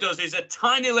 All it does is a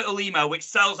tiny little email which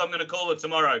sells, I'm going to call her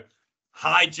tomorrow.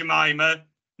 Hi, Jemima.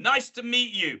 Nice to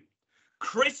meet you.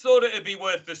 Chris thought it'd be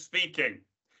worth the speaking.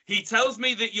 He tells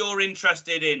me that you're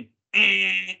interested in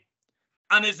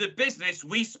and as a business,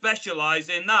 we specialize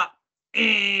in that.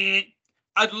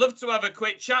 I'd love to have a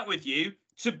quick chat with you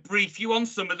to brief you on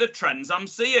some of the trends I'm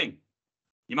seeing.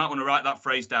 You might want to write that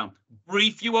phrase down.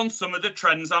 Brief you on some of the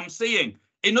trends I'm seeing.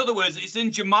 In other words, it's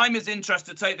in Jemima's interest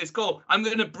to take this call. I'm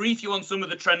going to brief you on some of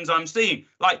the trends I'm seeing.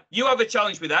 Like, you have a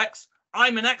challenge with X.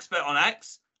 I'm an expert on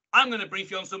X. I'm going to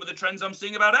brief you on some of the trends I'm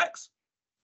seeing about X.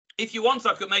 If you want,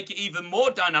 I could make it even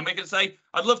more dynamic and say,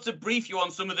 I'd love to brief you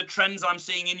on some of the trends I'm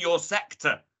seeing in your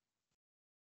sector.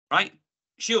 Right?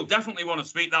 She'll definitely want to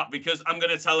speak that because I'm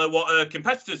going to tell her what her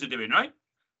competitors are doing, right?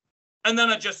 And then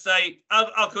I just say,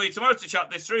 I'll call you tomorrow to chat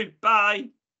this through. Bye.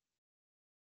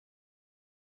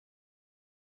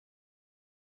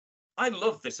 I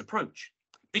love this approach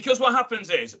because what happens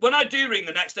is when I do ring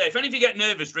the next day, if any of you get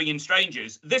nervous ringing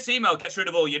strangers, this email gets rid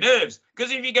of all your nerves.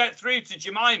 Because if you get through to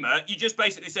Jemima, you just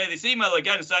basically say this email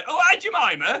again and say, oh, hi,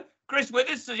 Jemima. Chris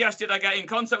Withers suggested I get in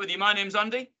contact with you. My name's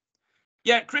Andy.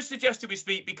 Yeah, Chris suggested we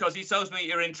speak because he tells me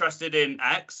you're interested in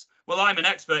X. Well, I'm an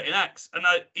expert in X, and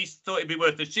he thought it'd be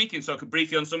worth us speaking so I could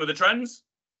brief you on some of the trends.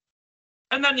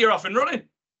 And then you're off and running.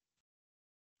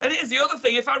 And here's the other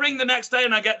thing. If I ring the next day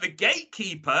and I get the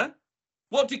gatekeeper,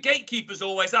 what do gatekeepers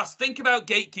always ask? Think about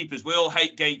gatekeepers. We all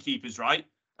hate gatekeepers, right?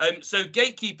 So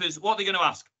gatekeepers, what are they going to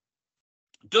ask?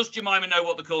 Does Jemima know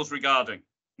what the call's regarding?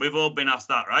 We've all been asked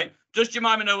that, right? Does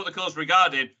Jemima know what the call's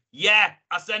regarding? Yeah,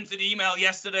 I sent an email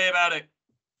yesterday about it.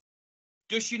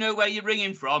 Does she know where you're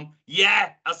ringing from? Yeah,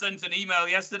 I sent an email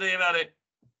yesterday about it.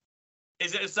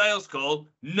 Is it a sales call?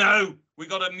 No, we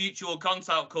got a mutual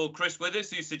contact called Chris Withers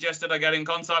who suggested I get in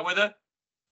contact with her.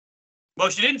 Well,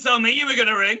 she didn't tell me you were going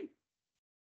to ring.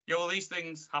 Yeah, well, these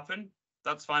things happen.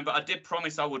 That's fine. But I did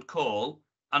promise I would call,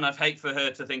 and I'd hate for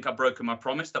her to think I've broken my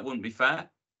promise. That wouldn't be fair.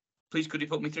 Please, could you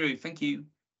put me through? Thank you.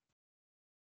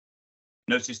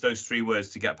 Notice those three words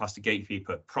to get past a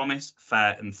gatekeeper. Promise,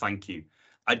 fair, and thank you.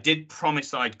 I did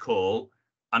promise I'd call,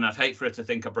 and I'd hate for her to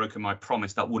think I've broken my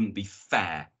promise. That wouldn't be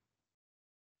fair.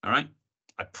 All right?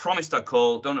 I promised I'd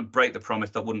call. Don't want to break the promise.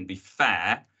 That wouldn't be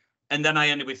fair. And then I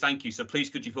ended with thank you. So please,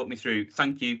 could you put me through?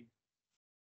 Thank you.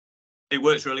 It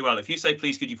works really well. If you say,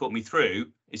 please, could you put me through?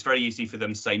 It's very easy for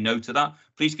them to say no to that.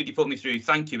 Please, could you put me through?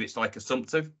 Thank you. It's like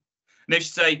assumptive. And if you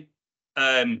say,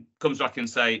 comes back and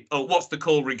say, oh, what's the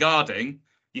call regarding?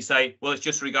 You say, well, it's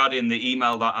just regarding the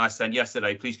email that I sent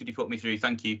yesterday. Please, could you put me through?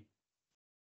 Thank you.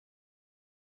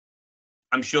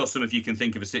 I'm sure some of you can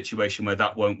think of a situation where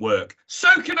that won't work. So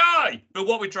can I. But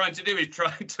what we're trying to do is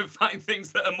try to find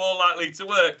things that are more likely to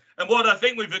work. And what I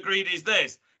think we've agreed is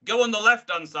this. Go on the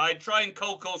left-hand side, try and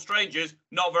cold call strangers,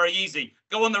 not very easy.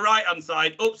 Go on the right-hand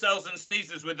side, upsells and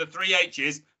sneezes with the 3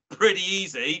 H's, pretty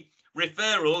easy.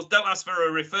 Referrals, don't ask for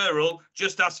a referral,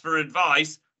 just ask for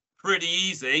advice, pretty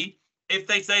easy. If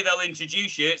they say they'll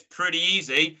introduce you, it's pretty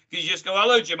easy. Because you just go,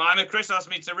 hello, Jemima, Chris asked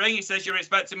me to ring. He says you're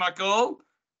expecting my call.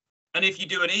 And if you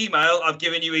do an email, I've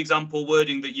given you example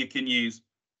wording that you can use.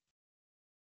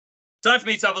 Time for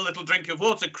me to have a little drink of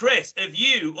water. Chris, have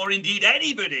you, or indeed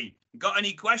anybody, got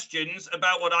any questions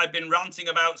about what I've been ranting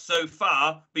about so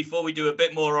far before we do a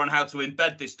bit more on how to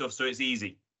embed this stuff so it's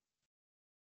easy?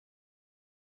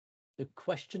 The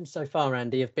questions so far,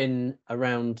 Andy, have been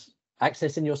around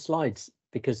accessing your slides,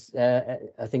 because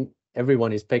I think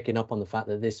everyone is picking up on the fact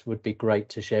that this would be great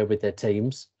to share with their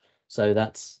teams. So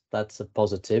that's a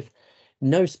positive.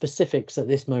 No specifics at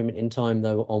this moment in time,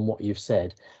 though, on what you've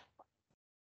said.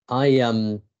 I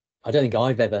don't think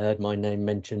I've ever heard my name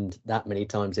mentioned that many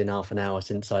times in half an hour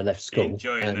since I left school.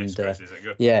 Enjoying this, Chris, is it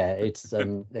good? Yeah, it's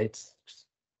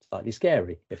slightly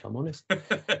scary, if I'm honest.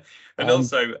 And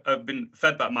also, I've been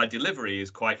fed back my delivery is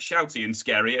quite shouty and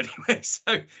scary anyway.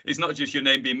 So it's not just your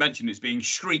name being mentioned, it's being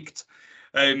shrieked.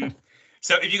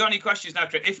 So if you got any questions now,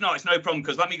 Chris, if not, it's no problem,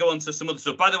 because let me go on to some other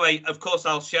stuff. By the way, of course,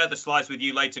 I'll share the slides with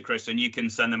you later, Chris, and you can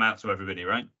send them out to everybody,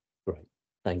 right? Great.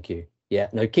 Thank you. Yeah,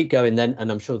 no, keep going then,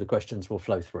 and I'm sure the questions will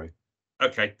flow through.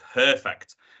 Okay,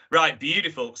 perfect. Right,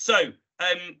 beautiful. So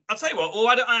I'll tell you what, well,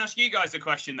 why don't I ask you guys a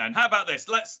question then? How about this?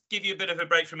 Let's give you a bit of a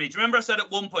break from me. Do you remember I said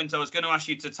at one point I was going to ask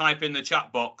you to type in the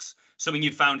chat box something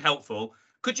you found helpful?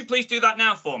 Could you please do that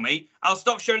now for me? I'll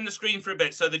stop sharing the screen for a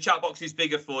bit so the chat box is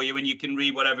bigger for you and you can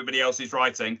read what everybody else is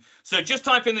writing. So just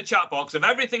type in the chat box of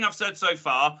everything I've said so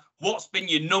far, what's been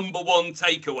your #1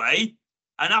 takeaway?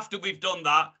 And after we've done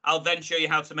that, I'll then show you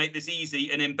how to make this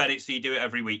easy and embed it so you do it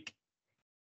every week.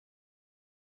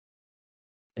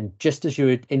 And just as you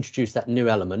would introduce that new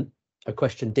element, a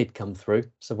question did come through.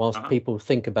 So whilst people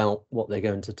think about what they're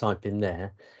going to type in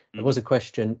there, there was a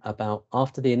question about,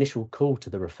 after the initial call to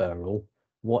the referral,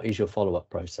 what is your follow-up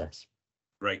process?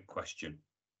 Great question.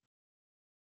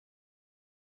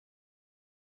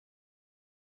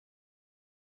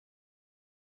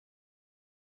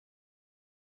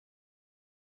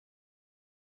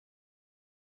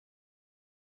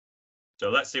 So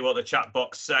let's see what the chat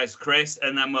box says, Chris,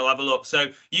 and then we'll have a look.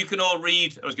 So you can all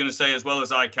read, I was going to say, as well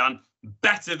as I can,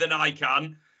 better than I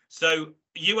can. So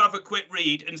you have a quick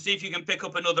read and see if you can pick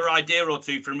up another idea or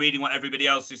two from reading what everybody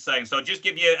else is saying. So I'll just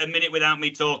give you a minute without me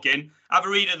talking. Have a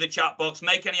read of the chat box,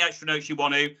 make any extra notes you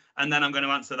want to, and then I'm going to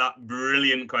answer that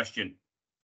brilliant question.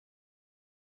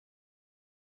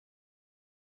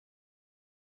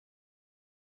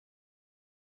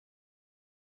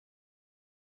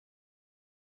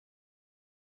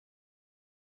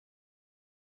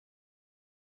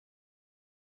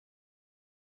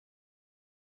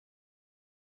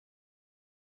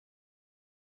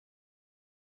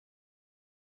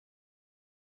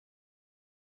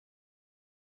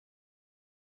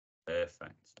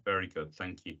 Perfect. Very good.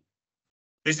 Thank you.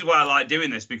 This is why I like doing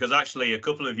this, because actually a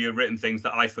couple of you have written things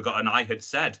that I forgot and I had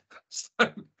said. So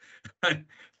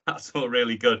that's all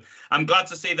really good. I'm glad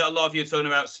to see that a lot of you are talking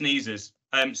about sneezes.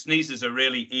 Sneezes are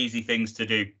really easy things to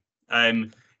do.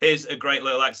 Here's a great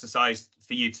little exercise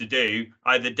for you to do.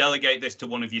 Either delegate this to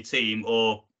one of your team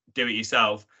or do it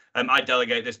yourself. I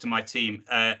delegate this to my team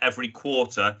every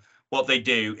quarter. What they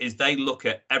do is they look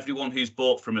at everyone who's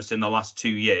bought from us in the last 2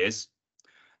 years.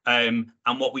 And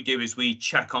what we do is we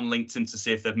check on LinkedIn to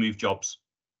see if they've moved jobs.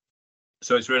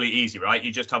 So it's really easy, right?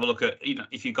 You just have a look at, you know,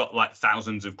 if you've got like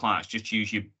thousands of clients, just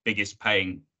choose your biggest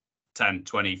paying 10,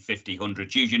 20, 50, 100,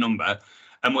 choose your number.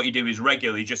 And what you do is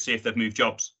regularly just see if they've moved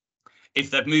jobs. If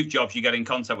they've moved jobs, you get in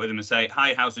contact with them and say,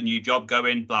 hi, how's the new job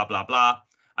going? Blah, blah, blah.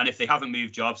 And if they haven't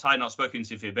moved jobs, hi, not spoken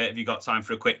to you for a bit. Have you got time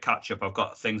for a quick catch up? I've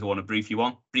got things I want to brief you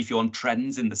on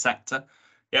trends in the sector.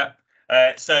 Yeah.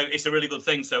 So it's a really good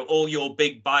thing. So all your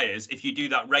big buyers, if you do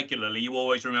that regularly, you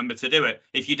always remember to do it.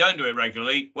 If you don't do it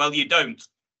regularly, well, you don't.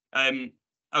 Okay,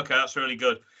 that's really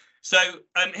good. So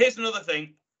here's another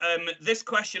thing. This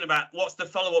question about what's the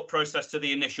follow-up process to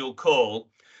the initial call.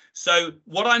 So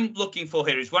what I'm looking for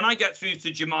here is when I get through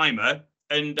to Jemima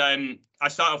and I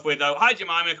start off with, oh, hi,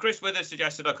 Jemima, Chris Withers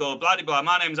suggested I call, blah, blah, blah.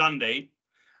 My name's Andy.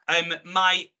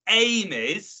 My aim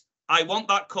is, I want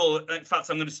that call. In fact,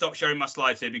 I'm going to stop sharing my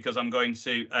slides here because I'm going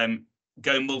to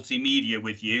go multimedia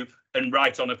with you and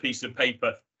write on a piece of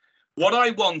paper. What I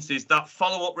want is that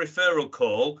follow-up referral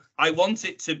call. I want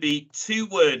it to be 2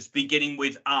 words beginning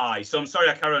with I. So I'm sorry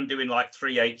I carry on doing like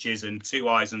 3 H's and 2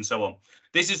 I's and so on.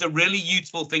 This is a really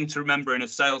useful thing to remember in a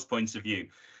sales point of view.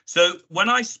 So when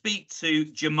I speak to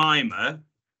Jemima,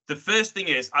 the first thing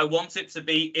is I want it to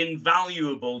be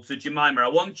invaluable to Jemima. I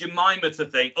want Jemima to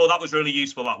think, oh, that was really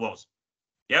useful, that was.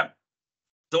 Yeah.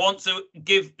 So I want to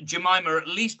give Jemima at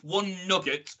least 1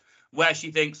 nugget where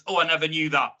she thinks, oh, I never knew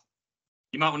that.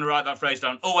 You might want to write that phrase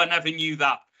down. Oh, I never knew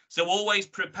that. So always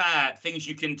prepare things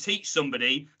you can teach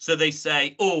somebody so they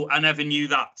say, oh, I never knew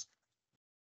that.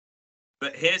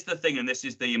 But here's the thing, and this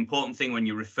is the important thing when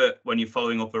you're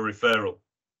following up a referral.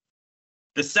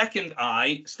 The second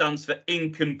I stands for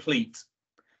incomplete.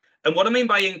 And what I mean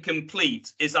by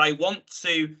incomplete is I want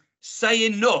to say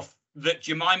enough that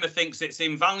Jemima thinks it's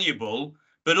invaluable,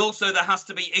 but also there has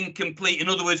to be incomplete. In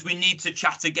other words, we need to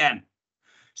chat again.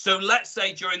 So let's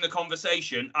say during the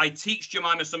conversation, I teach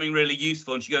Jemima something really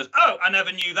useful and she goes, oh, I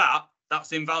never knew that.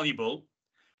 That's invaluable.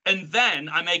 And then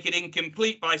I make it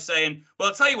incomplete by saying, well,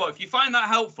 I'll tell you what, if you find that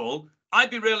helpful, I'd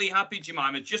be really happy,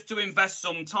 Jemima, just to invest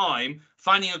some time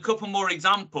finding a couple more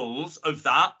examples of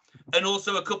that and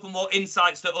also a couple more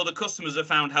insights that other customers have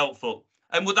found helpful.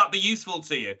 And would that be useful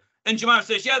to you? And Jemima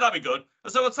says, yeah, that'd be good.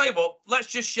 So I'll tell you what, let's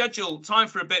just schedule time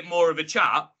for a bit more of a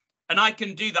chat, and I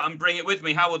can do that and bring it with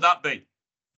me. How would that be?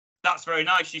 That's very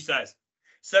nice, she says.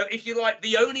 So if you like,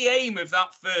 the only aim of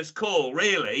that first call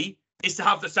really is to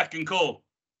have the second call.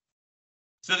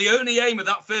 So the only aim of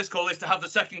that first call is to have the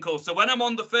second call. So when I'm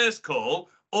on the first call,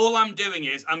 all I'm doing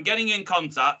is I'm getting in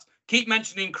contact, keep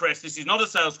mentioning Chris. This is not a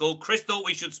sales call. Chris thought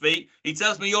we should speak. He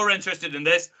tells me you're interested in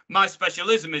this. My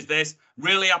specialism is this.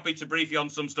 Really happy to brief you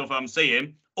on some stuff I'm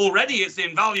seeing. Already it's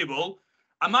invaluable.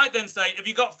 I might then say, have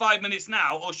you got 5 minutes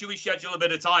now, or should we schedule a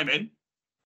bit of time in?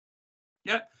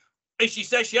 Yeah. If she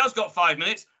says she has got 5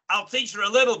 minutes, I'll teach her a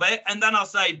little bit, and then I'll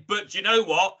say, but do you know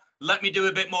what? Let me do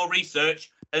a bit more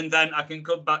research, and then I can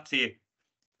come back to you.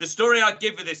 The story I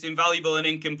give with this invaluable and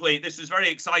incomplete, this was very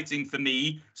exciting for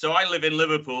me. So I live in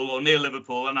Liverpool or near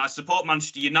Liverpool, and I support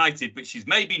Manchester United, which is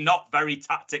maybe not very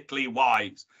tactically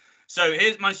wise. So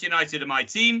here's Manchester United and my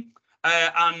team.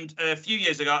 And a few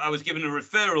years ago, I was given a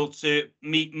referral to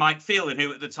meet Mike Phelan,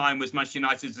 who at the time was Manchester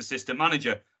United's assistant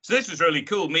manager. So this was really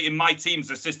cool, meeting my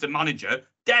team's assistant manager,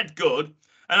 dead good.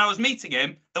 And I was meeting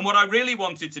him, and what I really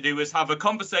wanted to do was have a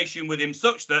conversation with him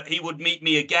such that he would meet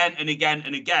me again and again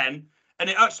and again. And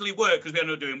it actually worked, because we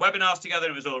ended up doing webinars together,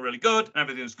 and it was all really good, and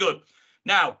everything was good.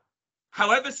 Now,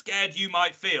 however scared you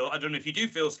might feel, I don't know if you do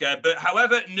feel scared, but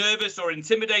however nervous or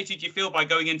intimidated you feel by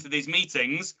going into these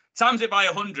meetings, times it by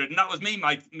 100, and that was me,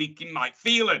 Mike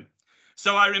Phelan.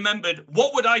 So I remembered,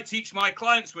 what would I teach my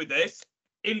clients with this?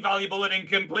 Invaluable and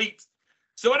incomplete.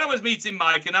 So when I was meeting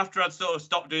Mike, and after I'd sort of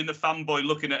stopped doing the fanboy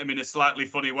looking at him in a slightly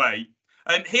funny way,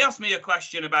 he asked me a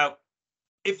question about,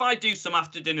 if I do some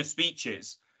after dinner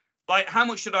speeches, like, how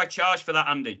much should I charge for that,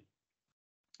 Andy?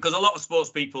 Because a lot of sports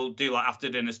people do like after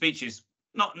dinner speeches,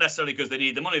 not necessarily because they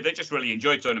need the money. They just really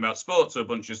enjoy talking about sports, a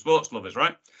bunch of sports lovers,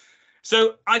 right?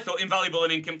 So I thought invaluable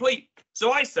and incomplete.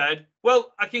 So I said,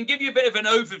 well, I can give you a bit of an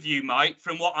overview, Mike,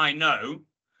 from what I know.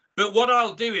 But what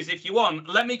I'll do is, if you want,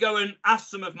 let me go and ask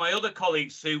some of my other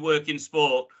colleagues who work in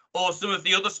sport, or some of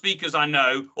the other speakers I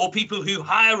know, or people who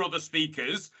hire other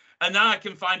speakers, and then I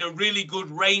can find a really good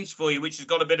range for you, which has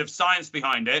got a bit of science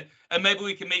behind it. And maybe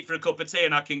we can meet for a cup of tea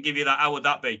and I can give you that. How would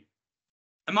that be?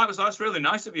 And Mike was like, that's really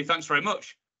nice of you. Thanks very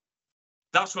much.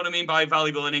 That's what I mean by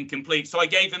valuable and incomplete. So I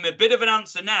gave him a bit of an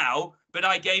answer now, but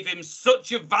I gave him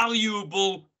such a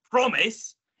valuable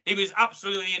promise. It was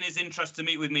absolutely in his interest to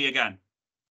meet with me again.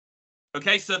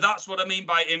 Okay, so that's what I mean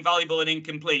by invaluable and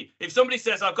incomplete. If somebody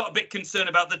says, I've got a bit concerned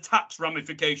about the tax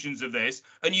ramifications of this,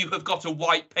 and you have got a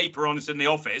white paper on us in the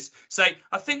office, say,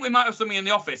 I think we might have something in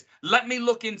the office. Let me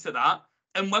look into that.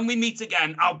 And when we meet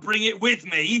again, I'll bring it with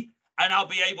me, and I'll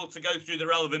be able to go through the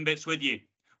relevant bits with you.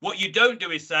 What you don't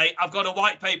do is say, I've got a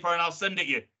white paper and I'll send it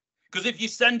you. Because if you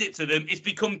send it to them, it's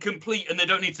become complete and they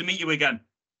don't need to meet you again.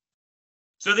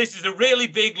 So this is a really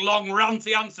big, long,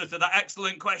 ranty answer to that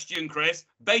excellent question, Chris.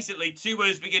 Basically, 2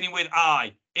 words beginning with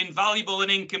I. Invaluable and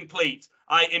incomplete.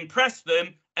 I impress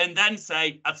them and then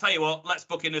say, I'll tell you what, let's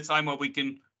book in a time where we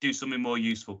can do something more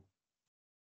useful.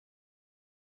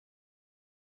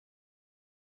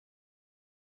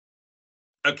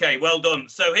 Okay, well done.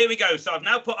 So here we go. So I've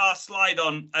now put our slide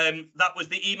on. That was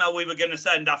the email we were going to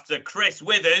send after Chris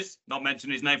Withers, not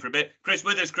mention his name for a bit. Chris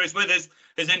Withers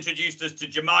has introduced us to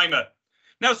Jemima.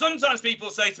 Now, sometimes people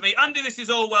say to me, Andy, this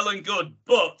is all well and good,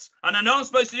 but, and I know I'm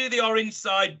supposed to do the orange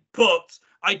side, but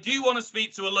I do want to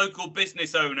speak to a local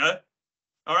business owner,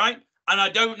 all right? And I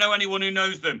don't know anyone who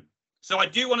knows them. So I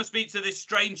do want to speak to this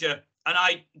stranger, and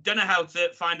I don't know how to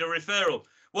find a referral.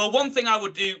 Well, one thing I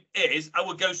would do is I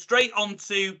would go straight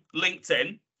onto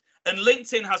LinkedIn, and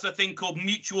LinkedIn has a thing called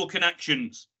mutual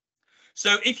connections.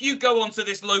 So if you go onto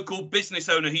this local business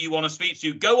owner who you want to speak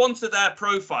to, go onto their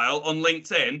profile on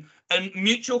LinkedIn, and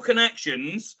mutual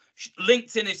connections,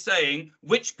 LinkedIn is saying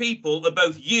which people are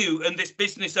both you and this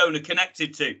business owner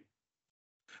connected to.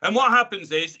 And what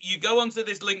happens is you go onto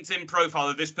this LinkedIn profile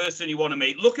of this person you want to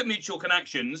meet, look at mutual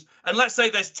connections, and let's say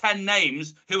there's 10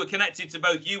 names who are connected to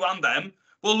both you and them.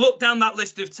 Well, look down that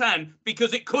list of 10,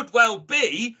 because it could well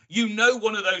be you know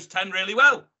one of those 10 really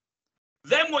well.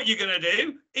 Then what you're going to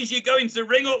do is you're going to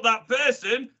ring up that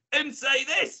person and say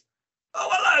this. Oh,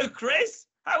 hello, Chris.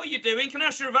 How are you doing? Can I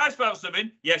ask your advice about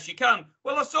something? Yes, you can.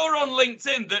 Well, I saw on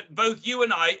LinkedIn that both you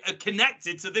and I are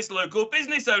connected to this local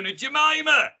business owner,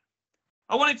 Jemima.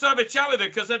 I wanted to have a chat with her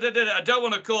because I don't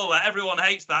want to call her. Everyone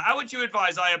hates that. How would you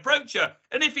advise I approach her?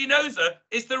 And if he knows her,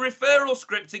 it's the referral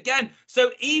script again.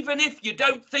 So even if you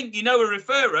don't think you know a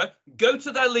referrer, go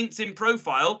to their LinkedIn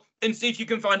profile and see if you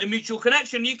can find a mutual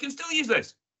connection. You can still use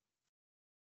this.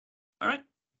 All right.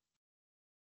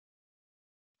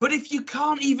 But if you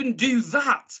can't even do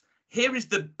that, here is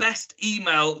the best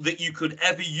email that you could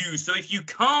ever use. So if you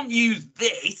can't use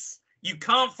this, you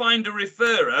can't find a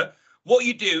referrer, what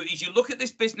you do is you look at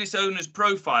this business owner's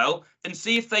profile and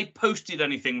see if they posted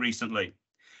anything recently.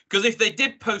 Because if they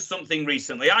did post something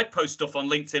recently, I post stuff on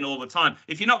LinkedIn all the time.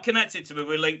 If you're not connected to me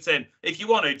with LinkedIn, if you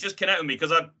want to, just connect with me,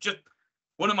 because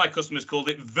one of my customers called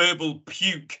it verbal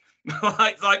puke.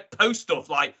 like post stuff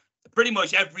like pretty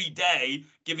much every day,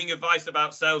 giving advice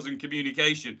about sales and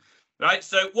communication, right?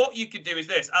 So what you could do is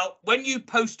this. When you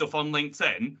post stuff on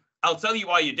LinkedIn, I'll tell you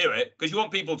why you do it, because you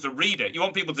want people to read it. You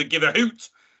want people to give a hoot,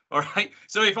 all right?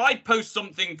 So if I post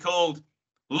something called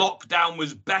lockdown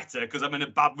was better because I'm in a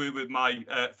bad mood with my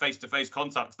face-to-face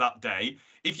contacts that day.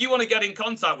 If you want to get in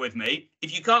contact with me,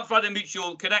 if you can't find a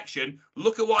mutual connection,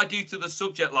 look at what I do to the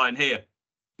subject line here.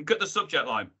 Look at the subject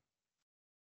line.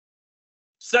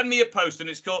 Send me a post and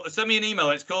send me an email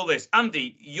and it's called this.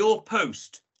 Andy, your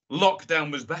post,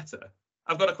 lockdown was better.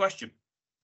 I've got a question.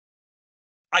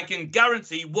 I can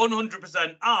guarantee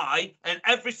 100% I and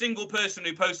every single person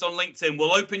who posts on LinkedIn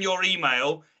will open your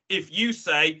email if you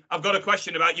say, I've got a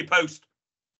question about your post.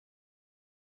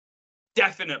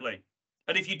 Definitely.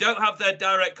 And if you don't have their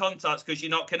direct contacts because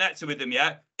you're not connected with them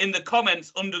yet, in the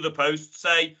comments under the post,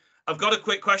 say, I've got a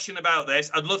quick question about this.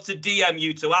 I'd love to DM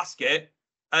you to ask it.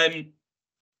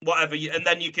 Whatever, and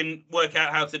then you can work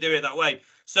out how to do it that way.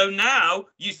 So now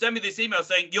you send me this email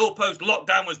saying, your post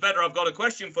lockdown was better. I've got a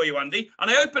question for you, Andy. And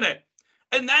I open it.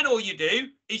 And then all you do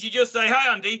is you just say,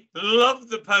 hi, Andy, love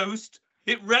the post.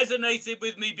 It resonated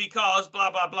with me because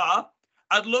blah, blah, blah.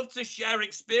 I'd love to share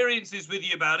experiences with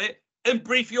you about it and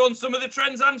brief you on some of the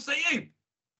trends I'm seeing.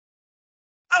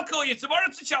 I'll call you tomorrow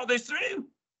to chat this through.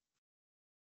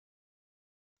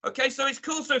 Okay, so it's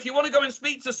cool. So if you want to go and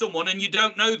speak to someone and you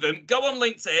don't know them, go on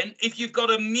LinkedIn. If you've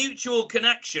got a mutual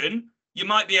connection, you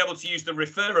might be able to use the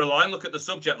referrer line. Look at the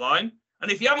subject line.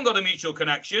 And if you haven't got a mutual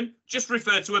connection, just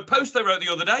refer to a post I wrote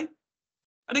the other day.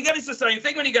 And again, it's the same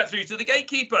thing when you get through to the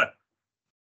gatekeeper.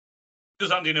 Does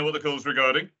Andy know what the call's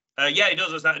regarding? Yeah, he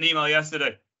does. I sent an email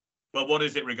yesterday. Well, what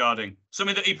is it regarding?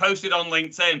 Something that he posted on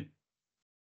LinkedIn.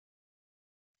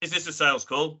 Is this a sales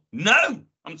call? No,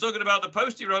 I'm talking about the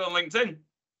post he wrote on LinkedIn.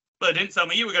 But didn't tell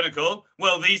me you were going to call.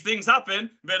 Well, these things happen,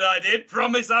 but I did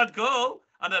promise I'd call.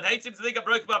 And I'd hate him to think I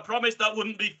broke my promise. That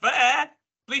wouldn't be fair.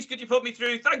 Please, could you put me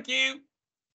through? Thank you.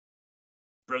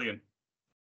 Brilliant.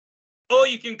 Or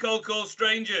you can call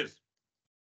strangers.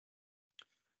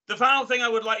 The final thing I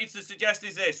would like you to suggest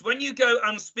is this. When you go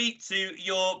and speak to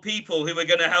your people who are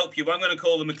going to help you, I'm going to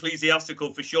call them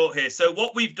ecclesiastical for short here. So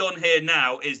what we've done here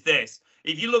now is this.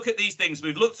 If you look at these things,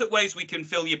 we've looked at ways we can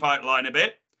fill your pipeline a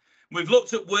bit. We've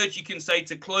looked at words you can say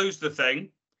to close the thing.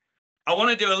 I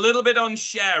want to do a little bit on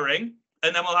sharing,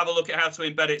 and then we'll have a look at how to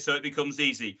embed it so it becomes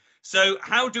easy. So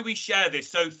how do we share this?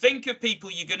 So think of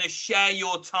people you're going to share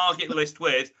your target list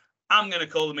with. I'm going to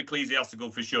call them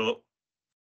ecclesiastical for short.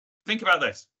 Think about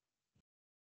this.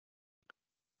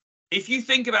 If you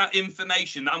think about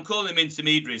information, I'm calling them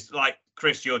intermediaries, like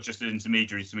Chris, you're just an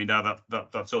intermediary to me now.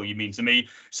 That's all you mean to me.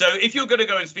 So if you're going to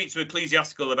go and speak to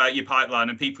ecclesiastical about your pipeline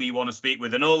and people you want to speak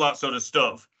with and all that sort of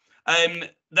stuff,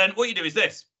 then what you do is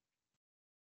this.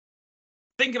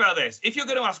 Think about this. If you're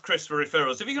going to ask Chris for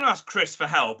referrals, if you're going to ask Chris for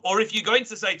help, or if you're going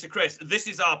to say to Chris, this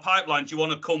is our pipeline, do you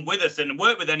want to come with us and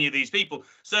work with any of these people?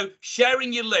 So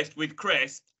sharing your list with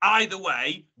Chris, either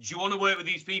way, do you want to work with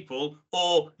these people?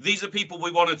 Or these are people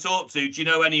we want to talk to. Do you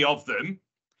know any of them?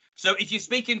 So if you're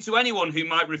speaking to anyone who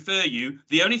might refer you,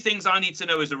 the only things I need to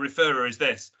know as a referrer is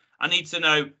this. I need to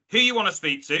know who you want to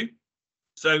speak to.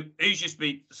 So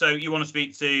you want to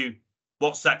speak to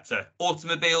what sector?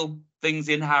 Automobile things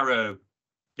in Harrow.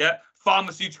 Yeah,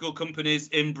 pharmaceutical companies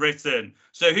in Britain.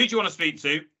 So who do you want to speak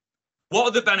to? What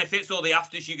are the benefits or the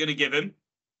afters you're going to give him?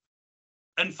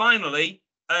 And finally,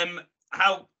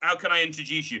 how can I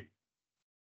introduce you?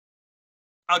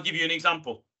 I'll give you an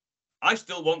example. I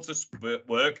still want to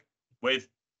work with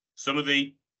some of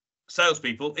the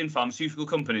salespeople in pharmaceutical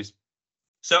companies.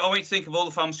 So I want you to think of all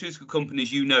the pharmaceutical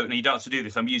companies you know. Now, you don't have to do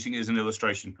this. I'm using it as an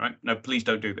illustration, right? No, please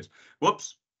don't do this.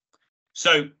 Whoops.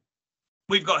 So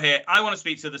we've got here, I want to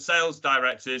speak to the sales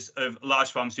directors of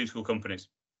large pharmaceutical companies.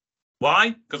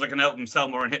 Why? Because I can help them sell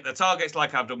more and hit their targets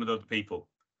like I've done with other people.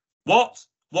 What's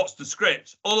the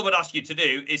script? All I would ask you to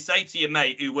do is say to your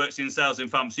mate who works in sales in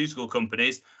pharmaceutical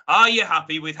companies, are you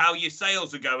happy with how your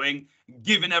sales are going,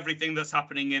 given everything that's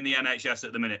happening in the NHS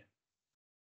at the minute?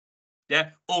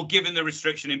 Yeah, or given the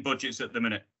restriction in budgets at the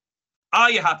minute.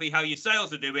 Are you happy how your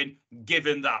sales are doing,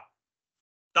 given that?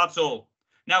 That's all.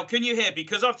 Now, can you hear,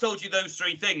 because I've told you those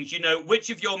three things, you know which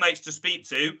of your mates to speak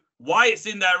to, why it's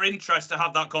in their interest to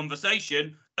have that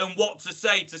conversation, and what to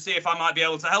say to see if I might be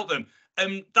able to help them.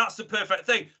 And that's the perfect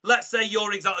thing. Let's say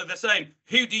you're exactly the same.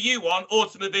 Who do you want?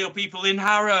 Automobile people in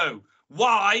Harrow.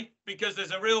 Why? Because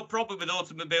there's a real problem with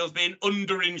automobiles being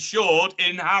underinsured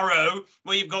in Harrow,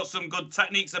 where you've got some good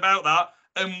techniques about that.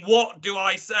 And what do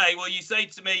I say? Well, you say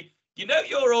to me, you know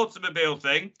your automobile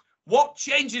thing, what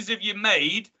changes have you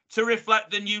made to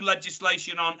reflect the new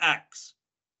legislation on X?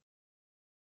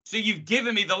 So you've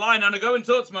given me the line, and I go and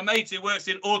talk to my mate who works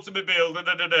in automobile,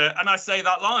 and I say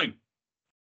that line.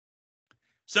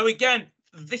 So again,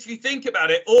 if you think about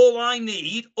it, all I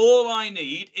need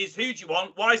is who do you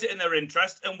want, why is it in their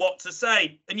interest, and what to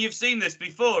say. And you've seen this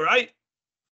before, right?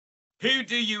 Who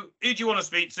do you want to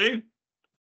speak to?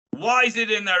 Why is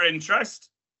it in their interest?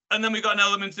 And then we've got an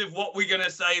element of what we're going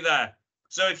to say there.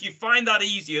 So if you find that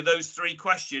easier, those three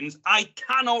questions, I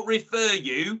cannot refer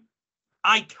you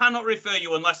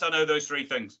unless I know those three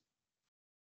things.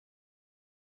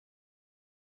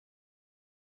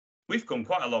 We've come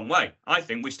quite a long way. I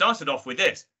think we started off with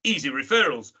this, easy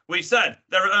referrals. We said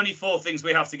there are only 4 things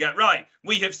we have to get right.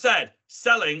 We have said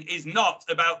selling is not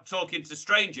about talking to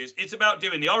strangers. It's about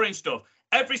doing the orange stuff.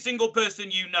 Every single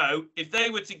person you know, if they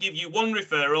were to give you 1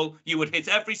 referral, you would hit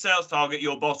every sales target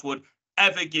your boss would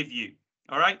ever give you.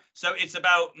 All right. So it's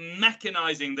about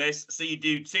mechanizing this. So you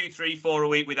do 2, 3, 4 a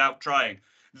week without trying.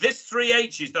 This 3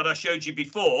 H's that I showed you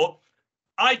before,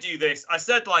 I do this. I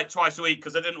said like twice a week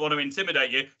because I didn't want to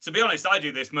intimidate you. To be honest, I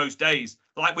do this most days,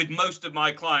 like with most of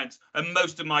my clients and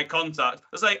most of my contacts.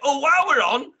 I say, oh, while we're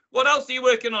on, what else are you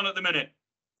working on at the minute?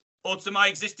 Or to my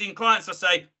existing clients, I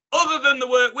say, other than the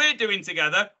work we're doing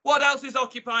together, what else is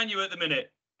occupying you at the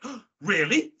minute?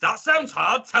 Really? That sounds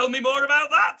hard. Tell me more about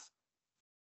that.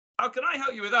 How can I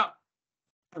help you with that?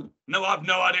 No, I've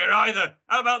no idea either.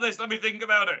 How about this? Let me think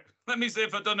about it. Let me see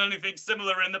if I've done anything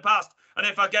similar in the past. And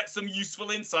if I get some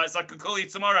useful insights, I could call you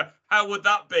tomorrow. How would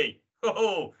that be?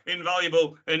 Oh,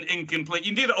 invaluable and incomplete.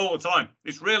 You can do that all the time.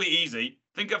 It's really easy.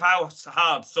 Think of how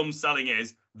hard some selling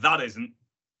is. That isn't.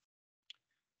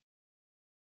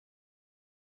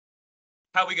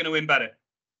 How are we going to embed it?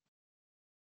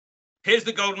 Here's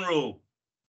the golden rule.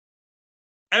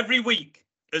 Every week,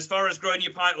 as far as growing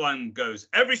your pipeline goes,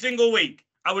 every single week,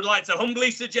 I would like to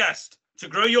humbly suggest to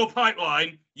grow your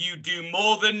pipeline, you do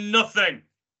more than nothing.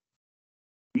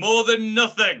 More than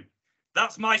nothing.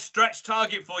 That's my stretch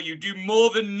target for you. Do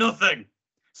more than nothing.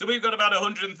 So we've got about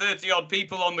 130 odd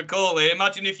people on the call here.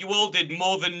 Imagine if you all did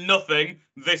more than nothing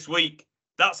this week.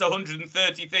 That's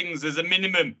 130 things as a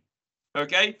minimum.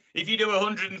 Okay? If you do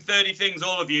 130 things,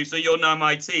 all of you, so you're now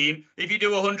my team. If you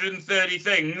do 130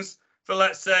 things for,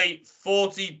 let's say,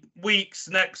 40 weeks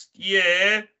next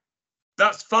year,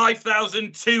 that's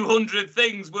 5,200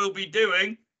 things we'll be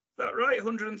doing. Is that right?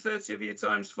 130 of you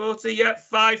times 40. Yeah,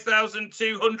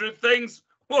 5,200 things.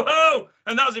 Whoa!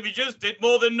 And that's if you just did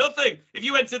more than nothing. If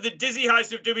you went to the dizzy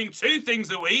heights of doing 2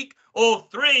 things a week, or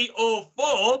 3 or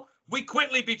 4, we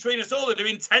quickly, between us all, are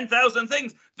doing 10,000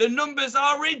 things. The numbers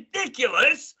are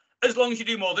ridiculous as long as you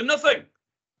do more than nothing.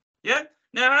 Yeah?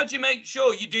 Now, how do you make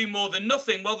sure you do more than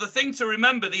nothing? Well, the thing to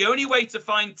remember, the only way to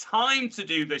find time to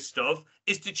do this stuff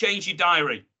is to change your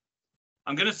diary.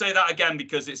 I'm going to say that again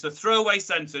because it's a throwaway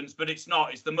sentence, but it's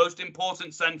not. It's the most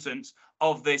important sentence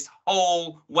of this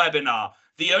whole webinar.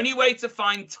 The only way to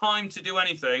find time to do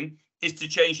anything is to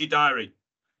change your diary.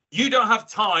 You don't have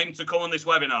time to come on this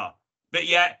webinar, but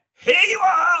yet here you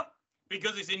are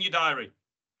because it's in your diary.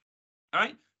 All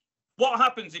right. What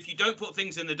happens if you don't put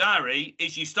things in the diary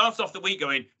is you start off the week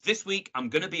going, this week I'm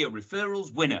going to be a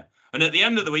referrals winner. And at the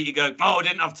end of the week, you go, oh, I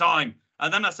didn't have time.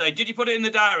 And then I say, did you put it in the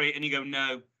diary? And you go,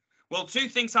 no. Well, 2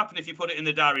 things happen if you put it in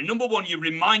the diary. Number 1, you're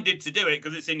reminded to do it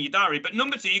because it's in your diary. But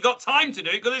number 2, you got time to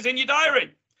do it because it's in your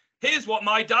diary. Here's what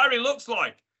my diary looks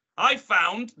like. I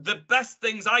found the best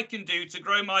things I can do to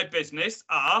grow my business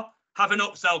are have an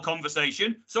upsell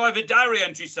conversation. So I have a diary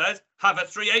entry says, have a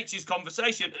 3 H's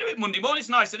conversation. Do it Monday morning. It's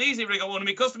nice and easy. Ring up one of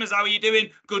my customers. How are you doing?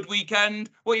 Good weekend.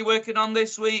 What are you working on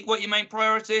this week? What are your main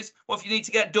priorities? What if you need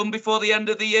to get done before the end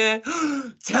of the year?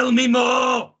 Tell me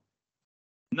more.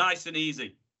 Nice and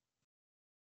easy.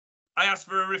 I ask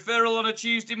for a referral on a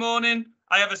Tuesday morning.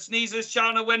 I have a sneezer's chat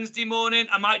on a Wednesday morning.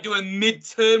 I might do a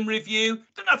mid-term review.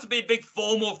 Doesn't have to be a big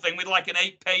formal thing with like an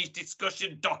 8-page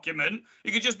discussion document.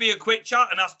 It could just be a quick chat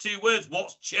and ask 2 words.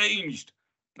 What's changed?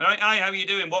 All right. Hi, how are you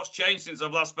doing? What's changed since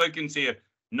I've last spoken to you?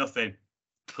 Nothing.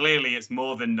 Clearly, it's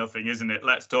more than nothing, isn't it?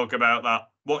 Let's talk about that.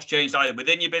 What's changed either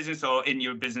within your business or in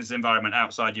your business environment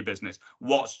outside your business?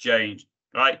 What's changed?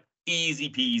 Right? Easy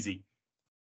peasy.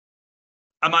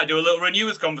 I might do a little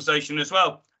renewers conversation as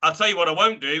well. I'll tell you what I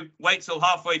won't do. Wait till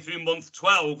halfway through month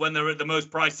 12 when they're at the most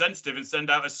price sensitive and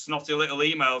send out a snotty little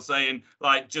email saying,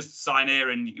 like, just sign here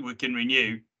and we can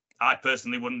renew. I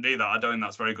personally wouldn't do that. I don't think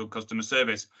that's very good customer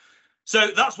service. So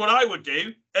that's what I would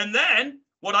do. And then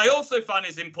what I also find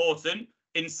is important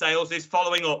in sales is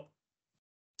following up.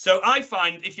 So I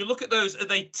find if you look at those, are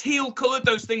they teal coloured,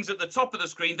 those things at the top of the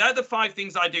screen? They're the 5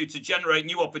 things I do to generate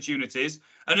new opportunities.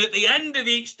 And at the end of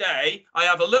each day, I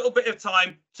have a little bit of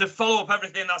time to follow up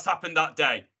everything that's happened that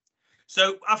day.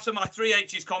 So after my 3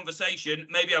 H's conversation,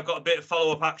 maybe I've got a bit of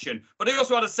follow-up action. But I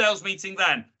also had a sales meeting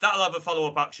then. That'll have a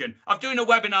follow-up action. I'm doing a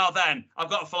webinar then. I've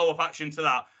got a follow-up action to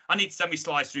that. I need to send me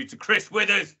slides through to Chris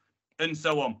Withers and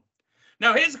so on.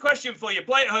 Now, here's a question for you.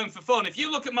 Play at home for fun. If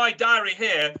you look at my diary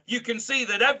here, you can see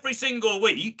that every single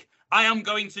week, I am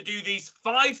going to do these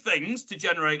 5 things to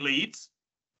generate leads.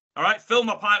 All right, fill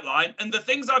my pipeline. And the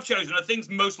things I've chosen are things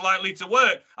most likely to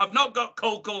work. I've not got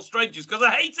cold call strangers because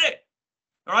I hate it.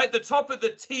 All right, the top of the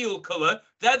teal colour,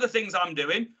 they're the things I'm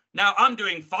doing. Now, I'm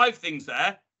doing 5 things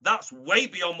there. That's way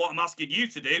beyond what I'm asking you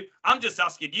to do. I'm just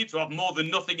asking you to have more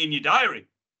than nothing in your diary.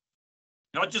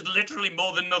 Not just literally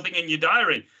more than nothing in your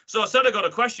diary. So I said I got a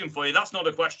question for you. That's not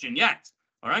a question yet.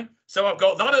 All right. So I've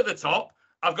got that at the top.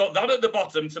 I've got that at the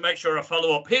bottom to make sure I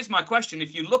follow up. Here's my question.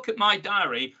 If you look at my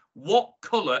diary, what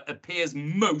colour appears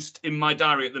most in my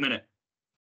diary at the minute?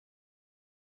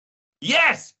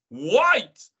 Yes,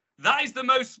 white. That is the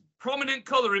most prominent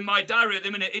colour in my diary at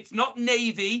the minute. It's not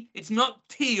navy. It's not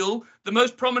teal. The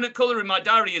most prominent colour in my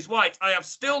diary is white. I have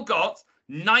still got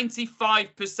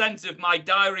 95% of my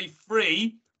diary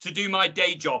free to do my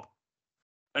day job.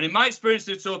 And in my experience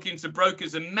of talking to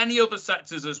brokers and many other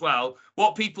sectors as well,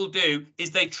 what people do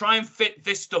is they try and fit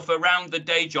this stuff around the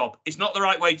day job. It's not the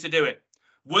right way to do it.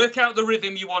 Work out the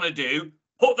rhythm you want to do,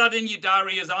 put that in your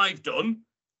diary as I've done,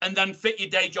 and then fit your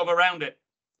day job around it.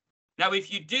 Now,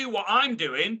 if you do what I'm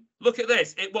doing, look at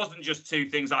this. It wasn't just 2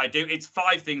 things I do. It's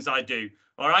 5 things I do.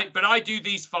 All right. But I do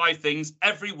these 5 things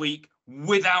every week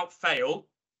without fail.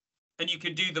 And you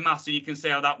can do the maths and you can see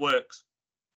how that works.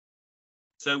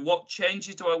 So what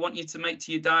changes do I want you to make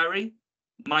to your diary?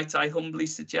 Might I humbly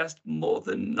suggest more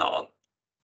than none?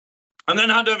 I'm going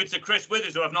to hand over to Chris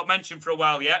Withers, who I've not mentioned for a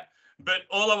while yet. But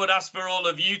all I would ask for all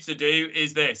of you to do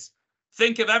is this.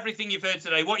 Think of everything you've heard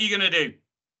today. What are you going to do?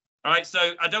 All right.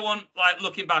 So I don't want, like,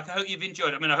 looking back. I hope you've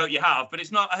enjoyed it. I mean, I hope you have, but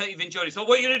it's not, I hope you've enjoyed it. So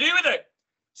what are you going to do with it?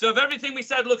 So of everything we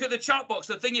said, look at the chat box,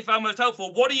 the thing you found most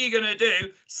helpful. What are you going to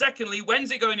do? Secondly,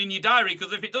 when's it going in your diary?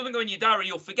 Because if it doesn't go in your diary,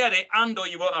 you'll forget it and or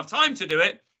you won't have time to do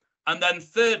it. And then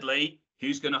thirdly,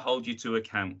 who's going to hold you to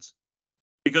account?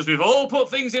 Because we've all put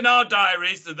things in our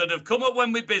diaries that have come up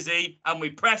when we're busy and we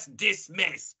press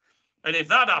dismiss. And if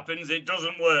that happens, it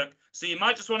doesn't work. So you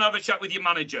might just want to have a chat with your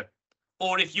manager.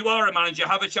 Or if you are a manager,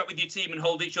 have a chat with your team and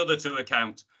hold each other to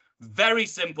account. Very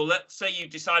simple. Let's say you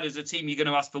decide as a team you're going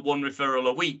to ask for 1 referral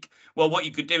a week. Well, what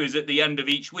you could do is at the end of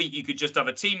each week, you could just have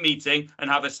a team meeting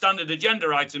and have a standard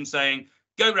agenda item saying,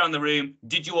 go around the room.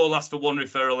 Did you all ask for 1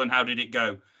 referral and how did it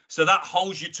go? So that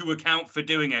holds you to account for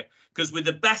doing it. Because with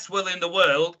the best will in the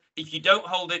world, if you don't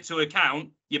hold it to account,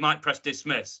 you might press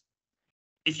dismiss.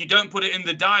 If you don't put it in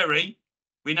the diary,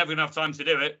 we're never going to have time to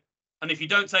do it. And if you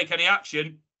don't take any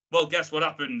action, well, guess what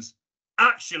happens?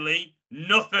 Actually,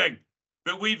 nothing.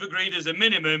 But we've agreed as a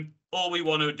minimum, all we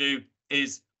want to do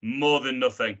is more than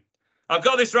nothing. I've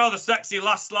got this rather sexy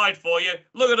last slide for you.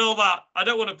 Look at all that. I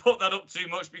don't want to put that up too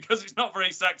much because it's not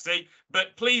very sexy,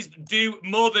 but please do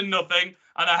more than nothing.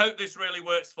 And I hope this really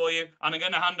works for you. And I'm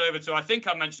going to hand over to, I think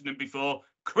I mentioned him before,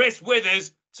 Chris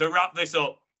Withers to wrap this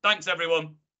up. Thanks,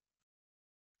 everyone.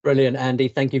 Brilliant, Andy.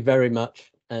 Thank you very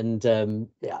much. And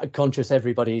yeah, conscious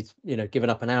everybody's, given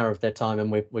up an hour of their time and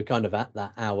we're kind of at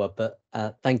that hour. But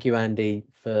thank you, Andy,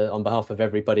 on behalf of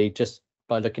everybody. Just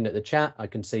by looking at the chat, I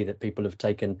can see that people have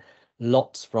taken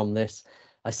lots from this.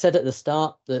 I said at the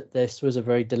start that this was a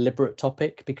very deliberate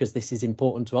topic because this is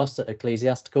important to us at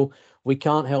Ecclesiastical. We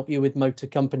can't help you with motor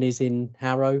companies in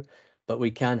Harrow, but we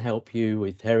can help you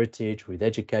with heritage, with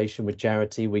education, with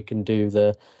charity. We can do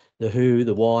the who,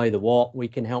 the why, the what. We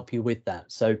can help you with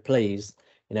that. So please,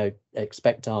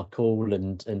 expect our call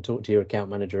and talk to your account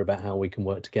manager about how we can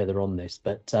work together on this.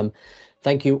 But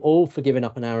thank you all for giving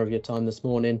up an hour of your time this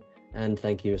morning. And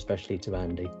thank you especially to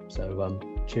Andy. So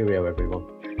cheerio,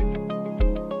 everyone.